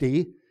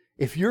thirsty,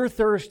 if you're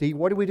thirsty,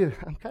 what do we do?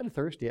 I'm kind of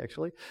thirsty,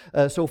 actually.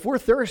 So if we're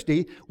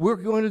thirsty, we're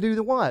going to do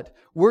the what?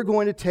 We're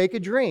going to take a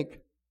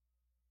drink.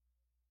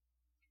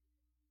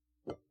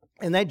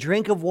 And that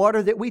drink of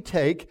water that we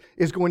take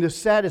is going to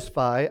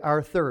satisfy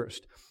our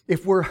thirst.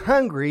 If we're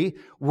hungry,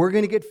 we're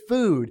going to get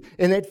food,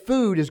 and that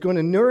food is going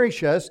to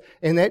nourish us,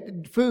 and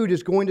that food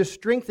is going to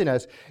strengthen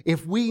us.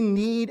 If we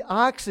need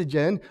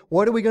oxygen,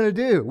 what are we going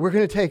to do? We're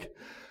going to take,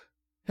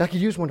 I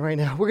could use one right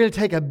now, we're going to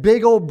take a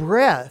big old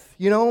breath,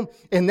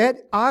 and that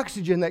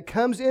oxygen that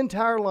comes into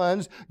our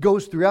lungs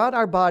goes throughout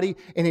our body,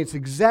 and it's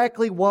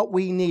exactly what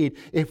we need.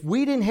 If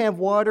we didn't have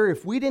water,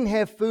 if we didn't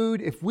have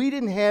food, if we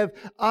didn't have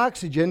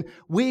oxygen,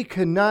 we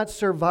could not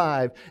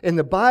survive. And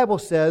the Bible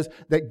says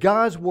that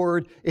God's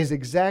Word is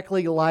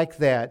exactly like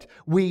that.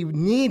 We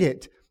need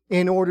it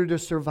in order to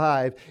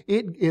survive.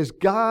 It is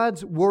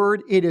God's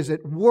Word. It is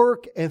at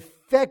work effectively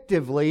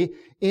effectively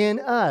in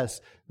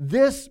us.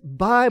 This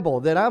Bible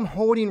that I'm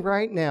holding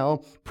right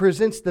now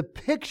presents the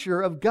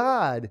picture of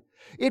God.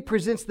 It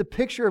presents the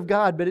picture of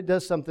God, but it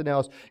does something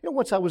else.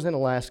 Once I was in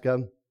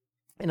Alaska,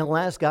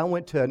 I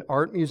went to an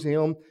art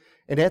museum.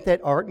 And at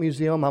that art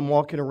museum, I'm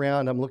walking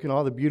around, I'm looking at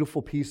all the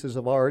beautiful pieces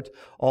of art,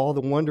 all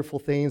the wonderful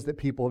things that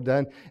people have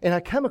done. And I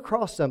come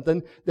across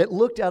something that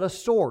looked out of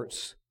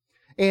sorts.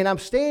 And I'm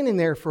standing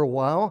there for a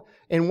while,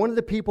 and one of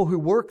the people who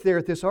work there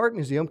at this art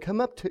museum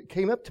came up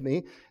to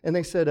me, and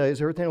they said,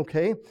 is everything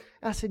okay?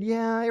 I said,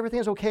 yeah,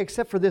 everything's okay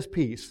except for this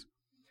piece.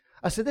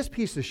 I said, this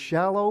piece is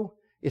shallow,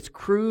 it's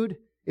crude,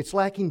 it's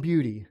lacking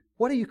beauty.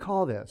 What do you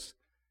call this?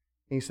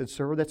 And he said,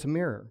 sir, that's a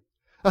mirror.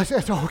 I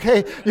said,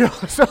 okay,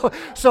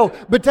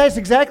 but that's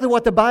exactly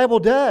what the Bible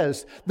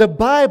does. The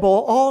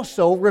Bible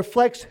also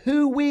reflects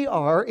who we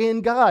are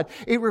in God.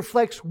 It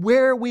reflects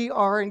where we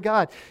are in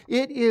God.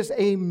 It is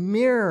a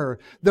mirror.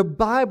 The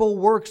Bible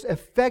works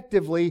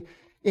effectively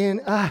in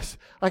us.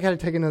 I got to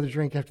take another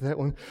drink after that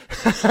one.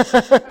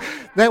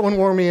 That one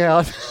wore me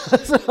out.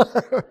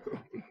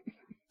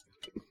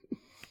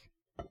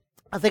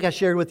 I think I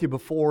shared with you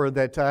before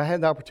that I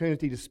had the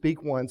opportunity to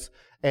speak once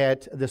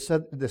at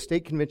the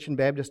State Convention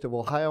Baptist of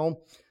Ohio,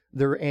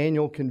 their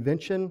annual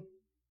convention,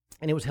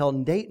 and it was held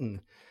in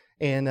Dayton.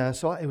 And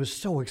so it was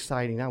so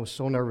exciting. I was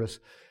so nervous.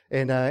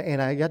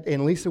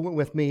 And Lisa went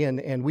with me,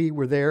 and we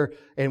were there,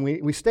 and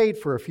we stayed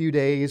for a few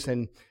days.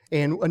 And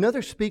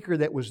another speaker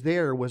that was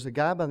there was a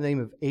guy by the name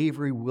of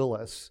Avery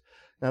Willis.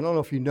 Now, I don't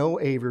know if you know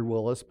Avery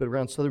Willis, but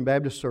around Southern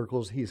Baptist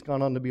circles, he's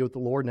gone on to be with the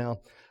Lord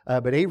now.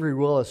 But Avery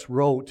Willis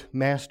wrote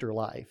Master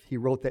Life. He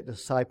wrote that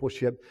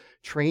discipleship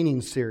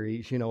training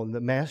series, the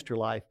Master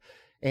Life.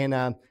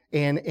 And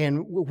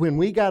when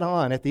we got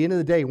on, at the end of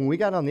the day, when we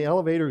got on the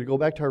elevator to go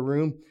back to our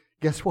room,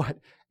 guess what?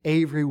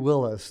 Avery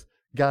Willis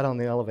got on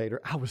the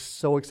elevator. I was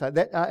so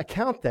excited. I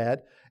count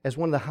that as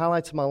one of the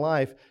highlights of my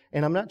life.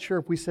 And I'm not sure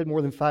if we said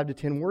more than 5 to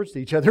 10 words to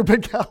each other,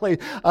 but golly,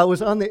 I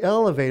was on the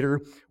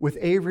elevator with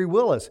Avery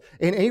Willis.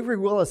 And Avery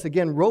Willis,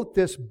 again, wrote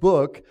this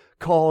book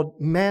called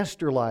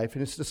Master Life,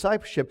 and it's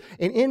discipleship.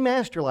 And in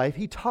Master Life,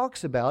 he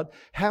talks about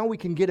how we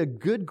can get a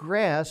good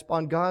grasp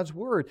on God's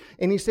Word.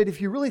 And he said, if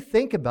you really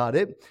think about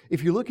it,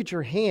 if you look at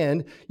your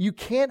hand, you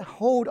can't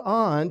hold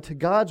on to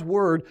God's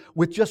Word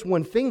with just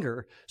one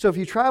finger. So if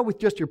you try with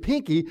just your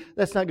pinky,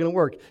 that's not going to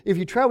work. If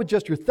you try with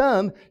just your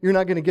thumb, you're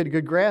not going to get a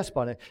good grasp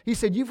on it. He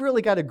said, you've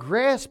really got to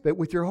grasp it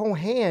with your whole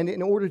hand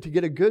in order to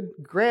get a good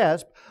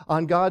grasp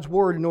on God's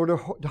Word in order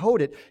to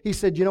hold it. He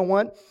said, you know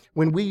what?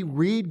 When we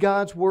read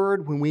God's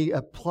Word, when we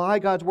apply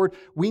God's Word,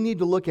 we need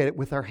to look at it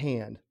with our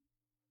hand.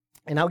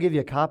 And I'll give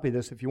you a copy of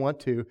this if you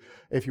want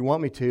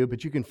me to,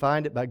 but you can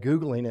find it by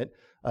Googling it,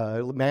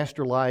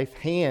 Master Life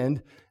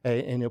Hand,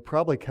 and it'll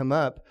probably come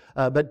up.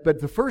 But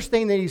the first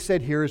thing that he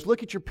said here is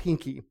look at your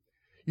pinky.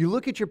 You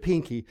look at your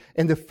pinky,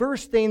 and the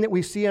first thing that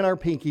we see on our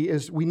pinky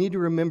is we need to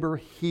remember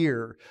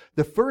here.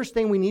 The first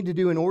thing we need to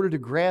do in order to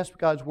grasp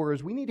God's Word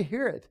is we need to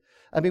hear it.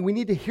 We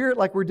need to hear it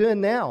like we're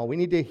doing now. We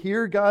need to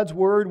hear God's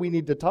Word. We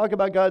need to talk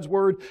about God's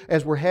Word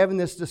as we're having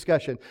this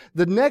discussion.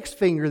 The next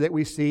finger that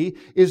we see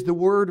is the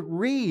word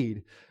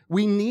read.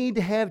 We need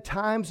to have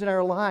times in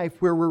our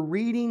life where we're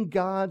reading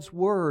God's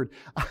Word.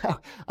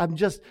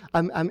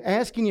 I'm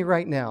asking you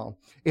right now,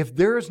 if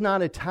there's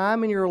not a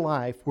time in your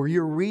life where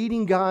you're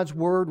reading God's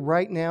Word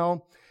right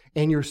now,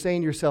 and you're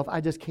saying to yourself,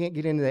 I just can't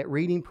get into that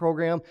reading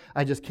program.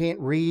 I just can't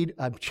read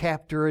a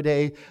chapter a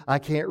day. I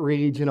can't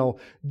read,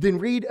 then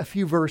read a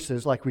few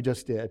verses like we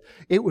just did.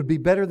 It would be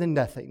better than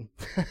nothing.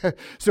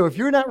 So if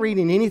you're not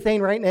reading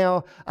anything right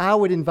now, I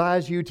would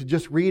advise you to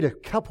just read a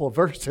couple of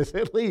verses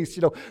at least.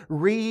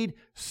 Read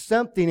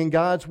something in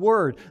God's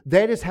Word.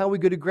 That is how we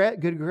get a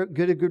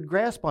good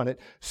grasp on it.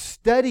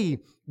 Study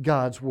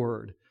God's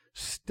Word.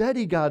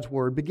 Study God's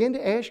Word. Begin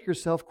to ask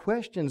yourself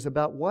questions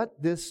about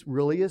what this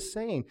really is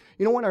saying.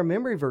 You know what our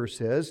memory verse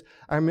is?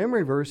 Our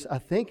memory verse, I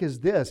think, is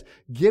this: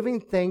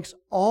 giving thanks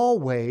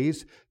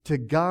always to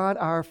God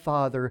our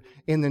Father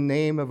in the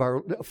name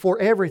of for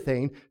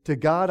everything, to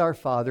God our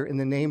Father in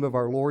the name of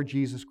our Lord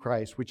Jesus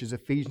Christ, which is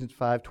Ephesians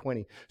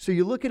 5:20. So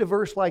you look at a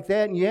verse like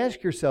that and you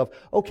ask yourself,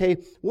 okay,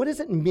 what does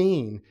it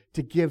mean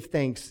to give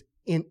thanks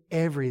in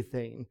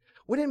everything?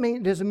 What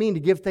does it mean to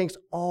give thanks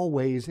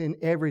always in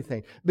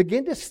everything?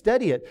 Begin to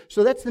study it.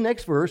 So that's the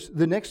next verse,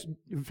 the next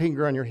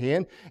finger on your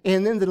hand.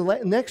 And then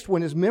the next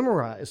one is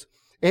memorize.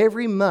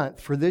 Every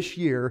month for this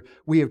year,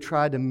 we have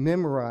tried to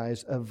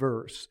memorize a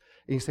verse.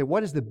 And you say,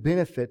 what is the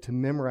benefit to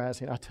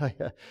memorizing? I'll tell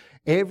you,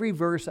 every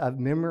verse I've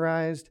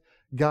memorized,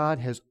 God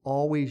has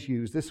always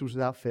used. This was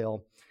without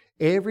fail.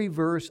 Every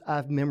verse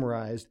I've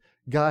memorized,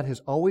 God has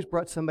always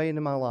brought somebody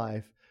into my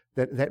life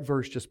that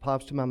verse just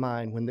pops to my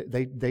mind when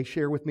they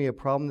share with me a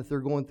problem that they're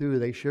going through,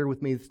 they share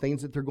with me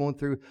things that they're going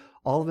through.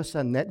 All of a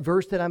sudden, that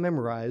verse that I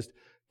memorized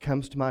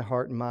comes to my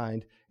heart and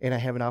mind, and I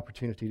have an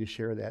opportunity to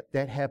share that.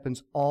 That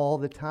happens all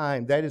the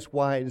time. That is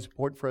why it is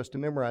important for us to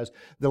memorize.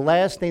 The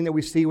last thing that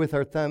we see with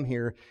our thumb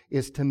here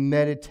is to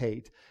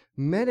meditate.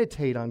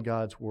 Meditate on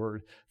God's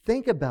Word.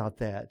 Think about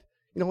that.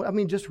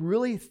 Just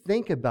really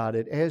think about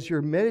it as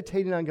you're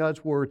meditating on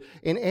God's Word.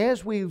 And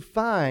as we've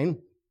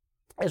gone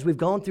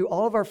through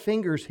all of our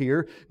fingers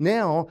here,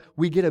 now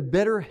we get a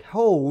better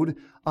hold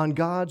on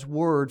God's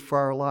Word for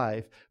our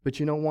life. But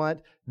you know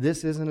what?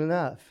 This isn't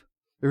enough.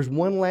 There's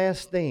one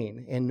last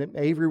thing, and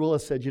Avery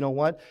Willis said, you know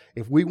what?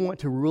 If we want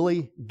to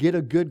really get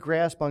a good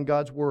grasp on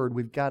God's Word,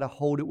 we've got to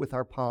hold it with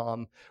our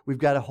palm. We've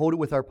got to hold it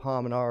with our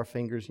palm and our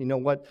fingers. You know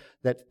what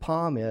that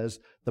palm is?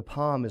 The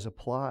palm is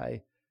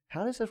apply.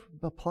 How does it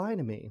apply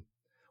to me?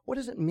 What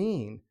does it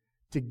mean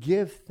to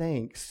give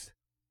thanks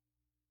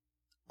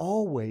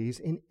always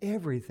in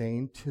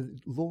everything to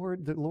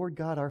the Lord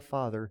God our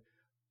Father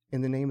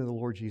in the name of the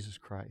Lord Jesus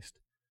Christ?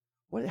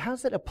 How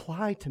does that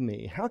apply to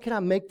me? How can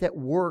I make that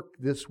work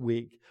this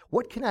week?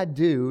 What can I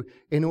do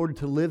in order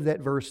to live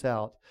that verse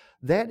out?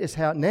 That is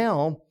how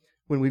now,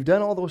 when we've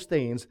done all those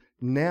things,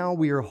 now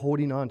we are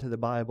holding on to the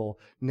Bible.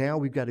 Now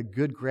we've got a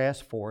good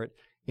grasp for it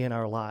in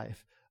our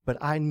life. But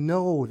I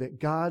know that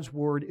God's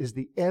Word is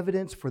the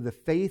evidence for the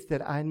faith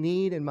that I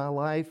need in my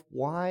life.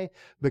 Why?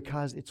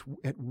 Because it's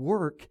at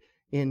work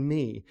in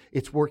me.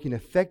 It's working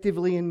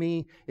effectively in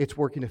me. It's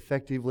working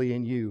effectively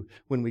in you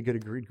when we get a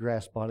good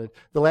grasp on it.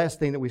 The last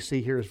thing that we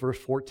see here is verse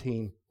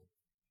 14.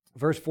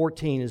 Verse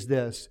 14 is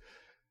this.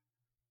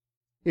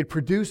 It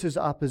produces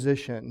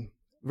opposition.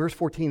 Verse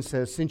 14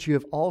 says, since you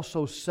have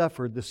also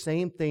suffered the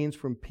same things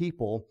from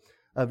people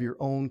of your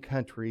own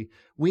country.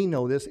 We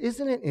know this.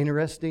 Isn't it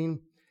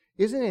interesting?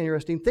 Isn't it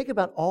interesting? Think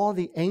about all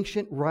the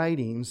ancient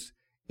writings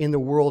in the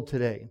world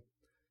today.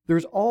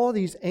 There's all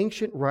these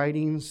ancient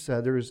writings.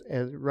 There's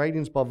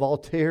writings by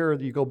Voltaire.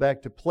 You go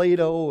back to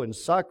Plato and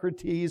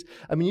Socrates.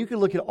 You can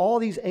look at all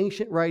these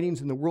ancient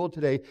writings in the world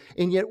today,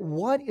 and yet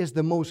what is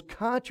the most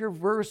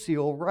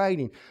controversial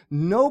writing?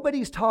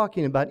 Nobody's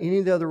talking about any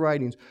of the other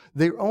writings.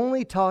 They're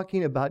only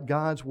talking about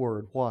God's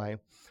Word. Why?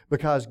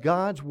 Because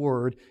God's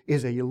Word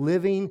is a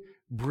living,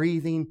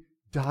 breathing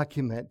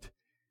document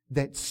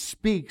that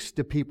speaks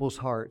to people's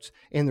hearts.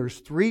 And there's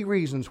 3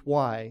 reasons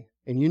why.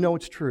 And you know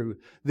it's true.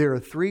 There are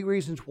 3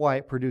 reasons why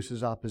it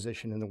produces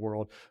opposition in the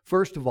world.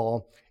 First of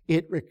all,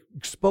 it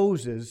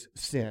exposes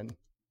sin.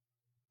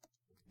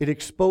 It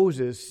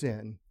exposes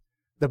sin.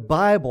 The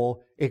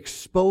Bible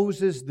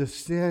exposes the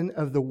sin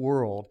of the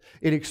world.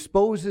 It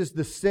exposes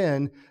the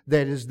sin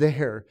that is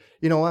there.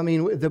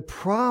 The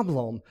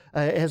problem,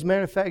 as a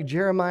matter of fact,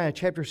 Jeremiah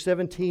chapter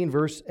 17,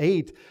 verse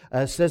 8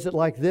 says it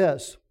like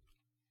this.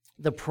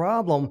 The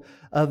problem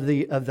of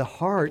the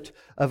heart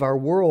of our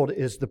world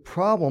is the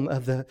problem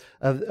of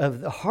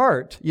the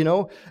heart.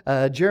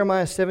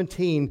 Jeremiah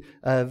 17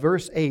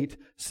 verse 8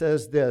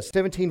 says this.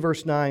 17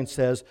 verse 9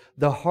 says,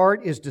 the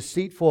heart is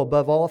deceitful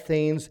above all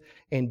things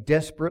and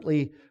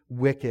desperately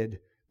wicked.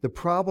 The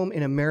problem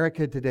in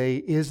America today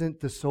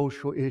isn't the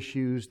social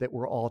issues that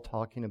we're all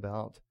talking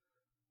about.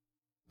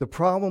 The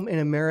problem in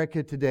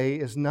America today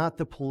is not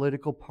the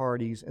political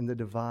parties and the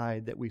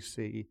divide that we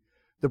see.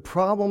 The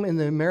problem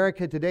in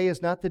America today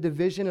is not the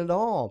division at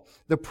all.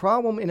 The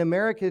problem in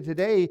America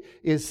today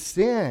is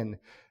sin.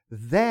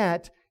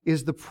 That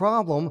is the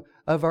problem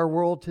of our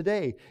world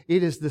today.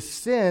 It is the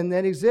sin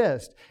that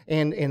exists.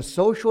 And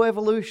social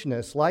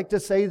evolutionists like to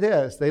say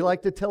this. They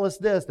like to tell us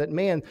this, that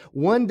man,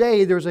 one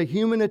day there's a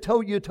human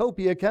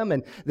utopia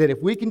coming. That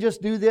if we can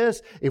just do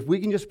this, if we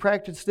can just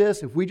practice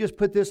this, if we just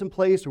put this in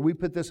place or we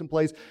put this in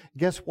place,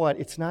 guess what?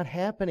 It's not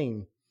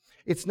happening.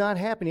 It's not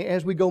happening.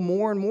 As we go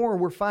more and more,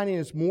 we're finding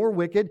it's more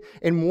wicked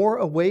and more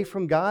away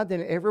from God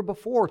than ever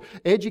before.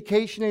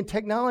 Education and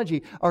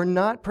technology are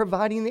not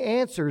providing the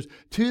answers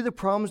to the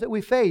problems that we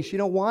face. You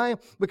know why?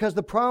 Because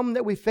the problem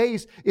that we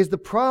face is the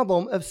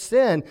problem of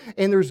sin.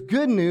 And there's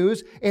good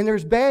news and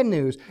there's bad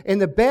news.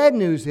 And the bad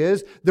news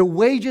is the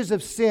wages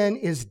of sin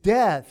is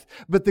death.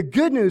 But the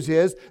good news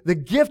is the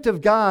gift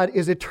of God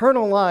is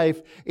eternal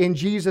life in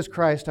Jesus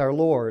Christ our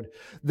Lord.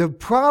 The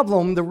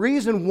problem, the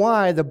reason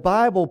why the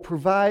Bible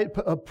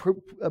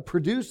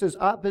produces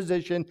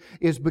opposition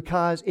is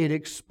because it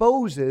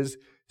exposes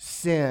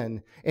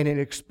sin and it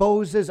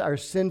exposes our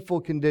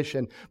sinful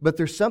condition. But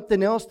there's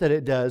something else that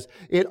it does.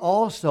 It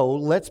also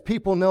lets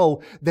people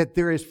know that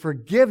there is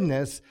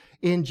forgiveness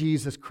in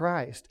Jesus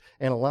Christ.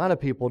 And a lot of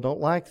people don't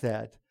like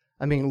that.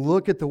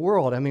 Look at the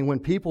world. When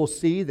people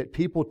see that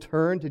people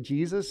turn to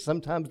Jesus,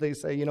 sometimes they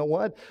say, you know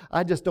what?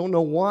 I just don't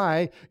know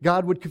why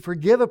God would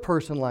forgive a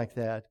person like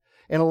that.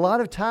 And a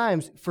lot of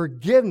times,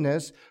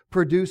 forgiveness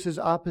produces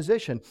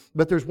opposition.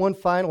 But there's one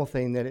final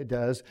thing that it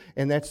does,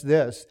 and that's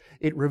this.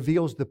 It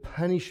reveals the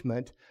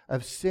punishment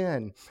of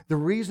sin. The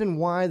reason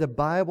why the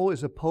Bible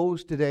is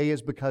opposed today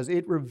is because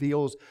it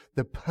reveals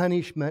the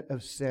punishment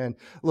of sin.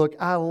 Look,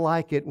 I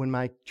like it when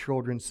my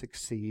children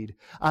succeed.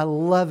 I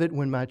love it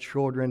when my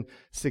children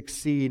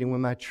succeed and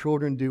when my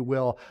children do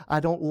well. I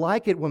don't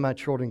like it when my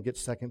children get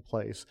second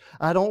place.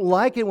 I don't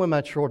like it when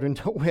my children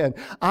don't win.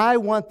 I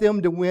want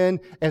them to win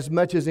as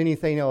much as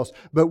anything else.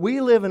 But we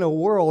live in a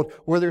world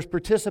where there's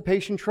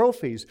participation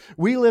trophies.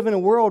 We live in a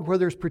world where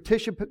there's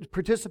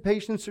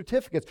participation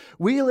certificates.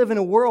 We live in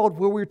a world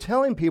where we're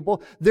telling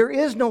people there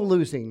is no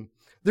losing.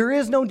 There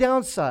is no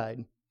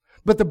downside.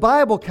 But the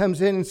Bible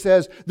comes in and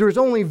says there's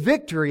only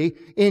victory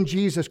in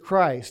Jesus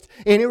Christ.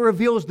 And it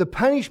reveals the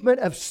punishment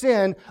of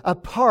sin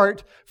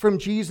apart from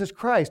Jesus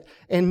Christ.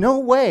 And no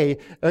way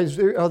are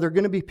there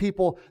going to be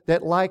people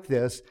that like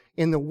this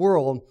in the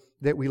world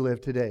that we live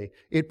today.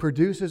 It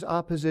produces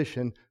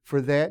opposition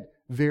for that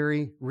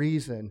very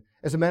reason.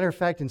 As a matter of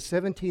fact, in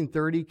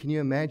 1730, can you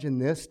imagine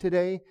this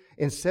today?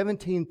 In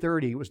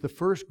 1730, it was the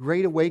first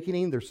Great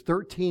Awakening. There's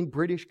 13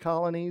 British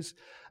colonies.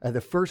 The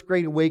first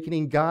Great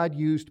Awakening, God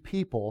used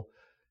people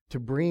to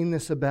bring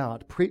this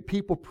about.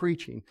 People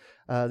preaching.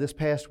 This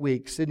past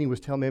week, Sydney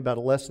was telling me about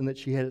a lesson that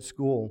she had at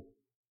school.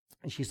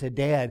 And she said,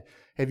 "Dad,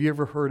 have you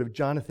ever heard of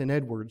Jonathan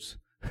Edwards?"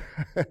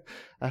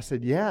 I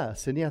said, "Yeah,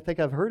 Sydney, I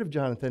think I've heard of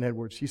Jonathan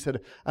Edwards." She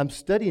said, "I'm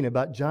studying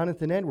about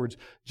Jonathan Edwards."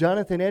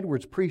 Jonathan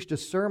Edwards preached a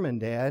sermon,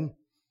 Dad.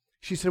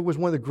 She said it was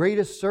one of the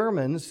greatest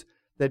sermons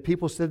that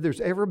people said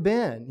there's ever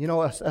been. You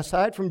know,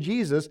 aside from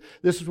Jesus,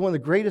 this was one of the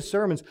greatest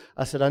sermons.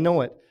 I said, "I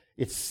know it.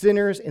 It's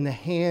sinners in the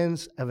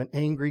hands of an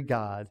angry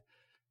God."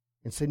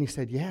 And Sydney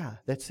said, "Yeah,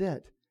 that's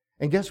it."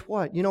 And guess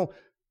what? You know,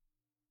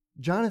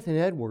 Jonathan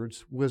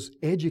Edwards was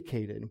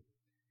educated.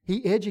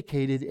 He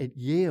educated at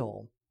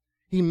Yale.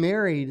 He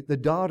married the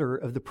daughter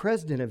of the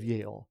president of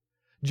Yale.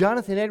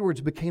 Jonathan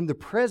Edwards became the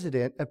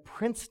president of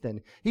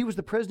Princeton. He was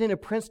the president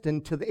of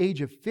Princeton to the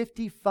age of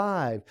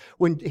 55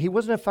 when he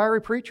wasn't a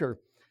fiery preacher.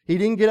 He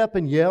didn't get up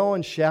and yell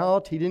and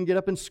shout. He didn't get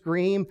up and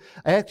scream.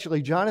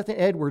 Actually, Jonathan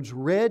Edwards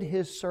read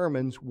his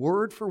sermons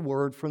word for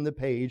word from the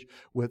page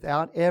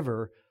without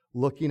ever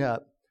looking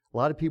up. A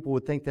lot of people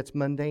would think that's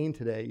mundane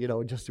today, you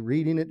know, just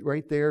reading it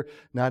right there,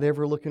 not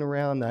ever looking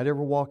around, not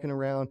ever walking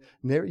around.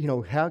 Never, you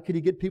know, how could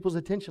he get people's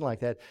attention like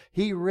that?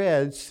 He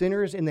read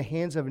Sinners in the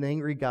Hands of an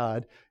Angry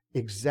God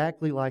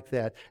exactly like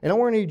that. And I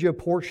want to read you a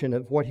portion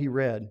of what he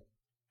read,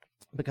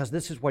 because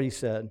this is what he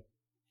said.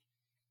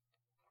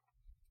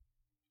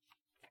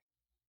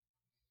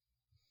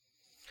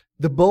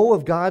 "The bow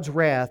of God's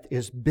wrath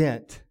is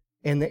bent,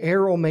 and the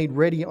arrow made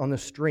ready on the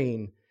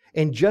string.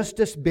 And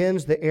justice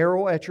bends the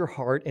arrow at your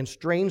heart and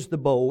strains the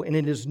bow, and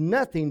it is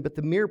nothing but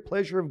the mere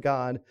pleasure of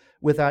God,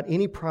 without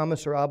any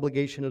promise or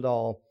obligation at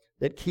all,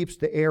 that keeps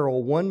the arrow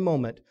one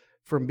moment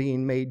from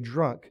being made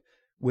drunk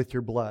with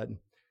your blood."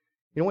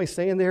 You know what he's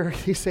saying there?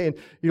 He's saying,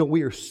 you know,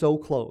 we are so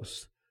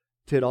close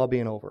to it all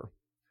being over.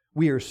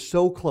 We are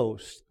so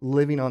close,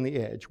 living on the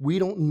edge. We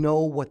don't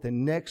know what the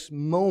next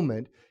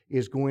moment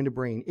is going to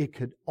bring. It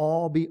could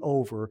all be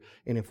over.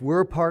 And if we're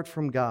apart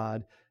from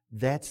God,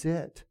 that's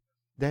it.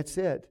 That's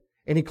it.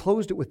 And he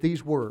closed it with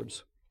these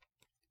words.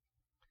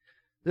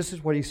 This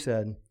is what he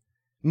said.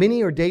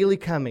 "Many are daily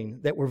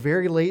coming that were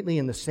very lately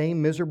in the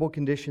same miserable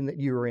condition that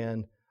you are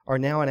in, are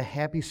now in a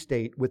happy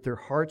state with their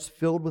hearts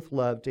filled with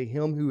love to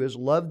Him who has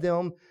loved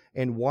them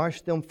and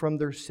washed them from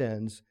their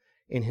sins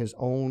in His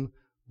own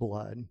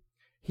blood."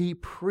 He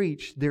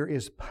preached there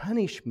is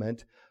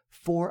punishment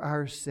for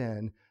our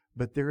sin,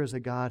 but there is a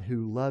God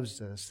who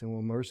loves us and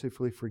will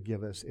mercifully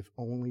forgive us if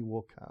only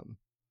we'll come.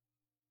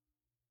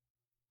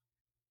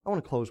 I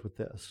want to close with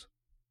this.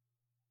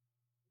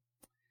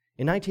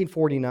 In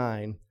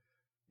 1949,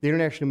 the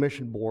International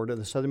Mission Board of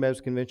the Southern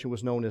Baptist Convention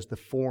was known as the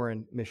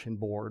Foreign Mission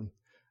Board.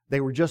 They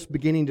were just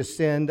beginning to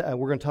send,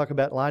 we're going to talk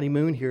about Lottie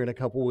Moon here in a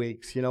couple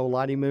weeks. You know,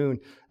 Lottie Moon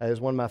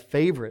is one of my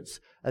favorites.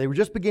 They were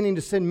just beginning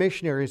to send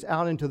missionaries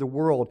out into the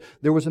world.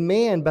 There was a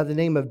man by the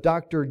name of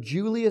Dr.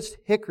 Julius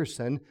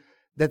Hickerson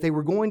that they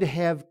were going to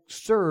have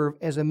serve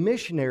as a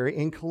missionary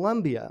in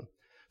Colombia.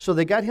 So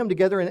they got him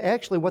together, and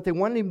actually what they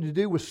wanted him to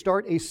do was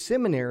start a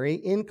seminary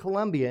in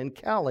Colombia, in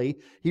Cali.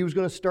 He was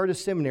going to start a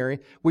seminary,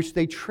 which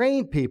they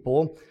trained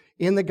people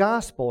in the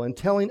gospel and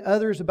telling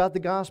others about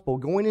the gospel,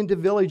 going into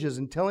villages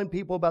and telling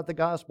people about the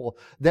gospel.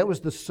 That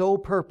was the sole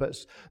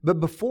purpose. But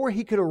before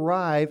he could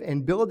arrive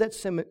and build that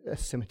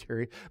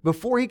cemetery,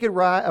 before he could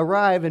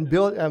arrive and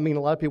build, I mean,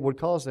 a lot of people would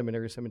call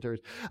seminaries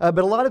cemeteries, but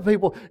a lot of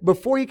people,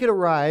 before he could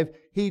arrive,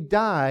 he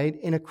died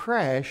in a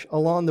crash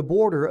along the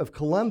border of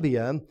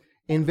Colombia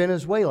in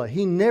Venezuela.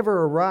 He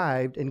never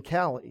arrived in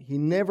Cali. He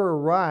never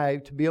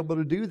arrived to be able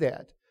to do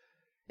that.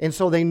 And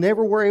so they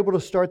never were able to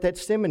start that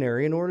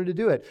seminary in order to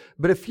do it.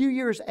 But a few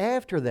years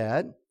after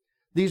that,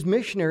 these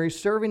missionaries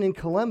serving in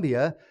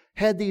Colombia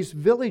had these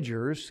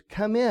villagers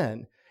come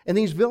in. And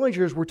these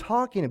villagers were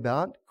talking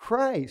about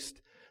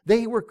Christ.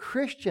 They were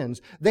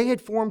Christians. They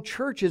had formed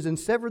churches in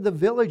several of the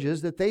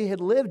villages that they had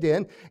lived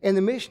in. And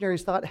the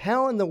missionaries thought,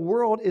 how in the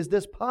world is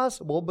this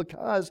possible?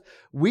 Because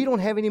we don't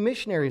have any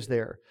missionaries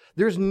there.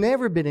 There's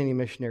never been any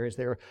missionaries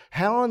there.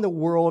 How in the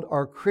world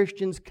are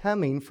Christians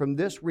coming from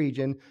this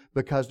region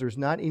because there's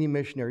not any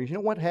missionaries? You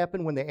know what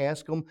happened when they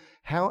asked them,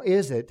 how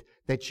is it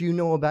that you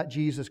know about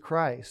Jesus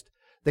Christ?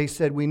 They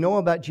said, we know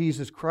about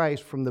Jesus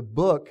Christ from the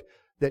book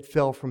that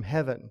fell from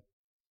heaven.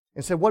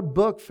 And said, what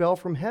book fell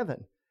from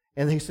heaven?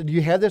 And they said, do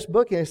you have this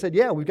book? And they said,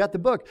 yeah, we've got the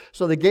book.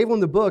 So they gave them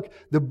the book.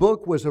 The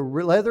book was a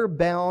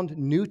leather-bound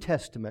New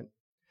Testament.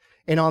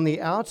 And on the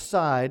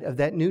outside of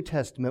that New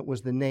Testament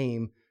was the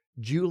name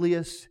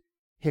Julius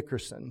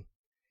Hickerson.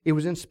 It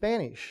was in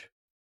Spanish.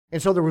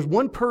 And so there was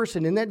one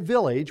person in that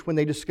village when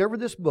they discovered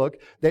this book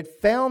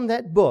that found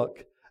that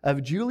book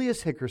of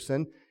Julius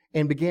Hickerson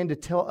and began to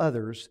tell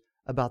others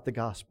about the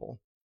gospel.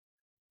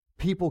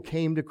 People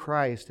came to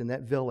Christ in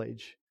that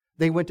village.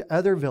 They went to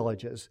other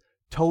villages,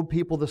 told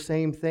people the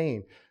same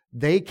thing.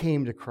 They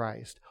came to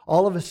Christ.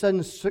 All of a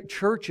sudden,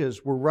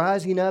 churches were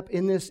rising up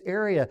in this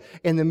area,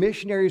 and the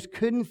missionaries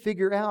couldn't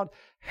figure out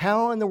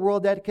how in the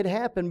world that could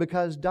happen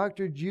because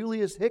Dr.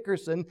 Julius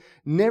Hickerson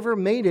never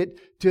made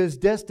it to his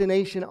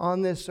destination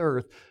on this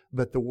earth,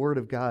 but the Word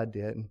of God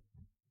did.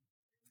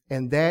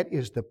 And that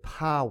is the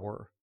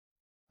power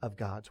of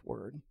God's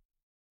Word.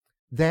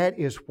 That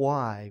is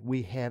why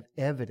we have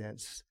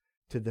evidence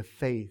to the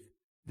faith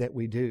that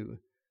we do.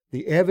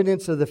 The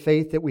evidence of the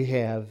faith that we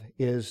have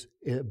is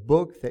a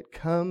book that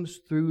comes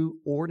through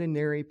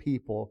ordinary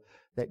people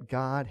that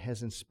God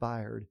has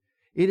inspired.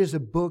 It is a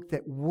book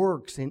that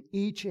works in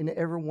each and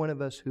every one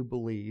of us who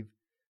believe.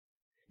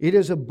 It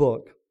is a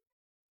book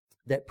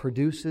that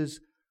produces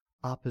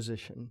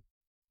opposition,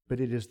 but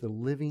it is the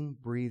living,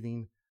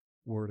 breathing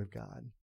Word of God.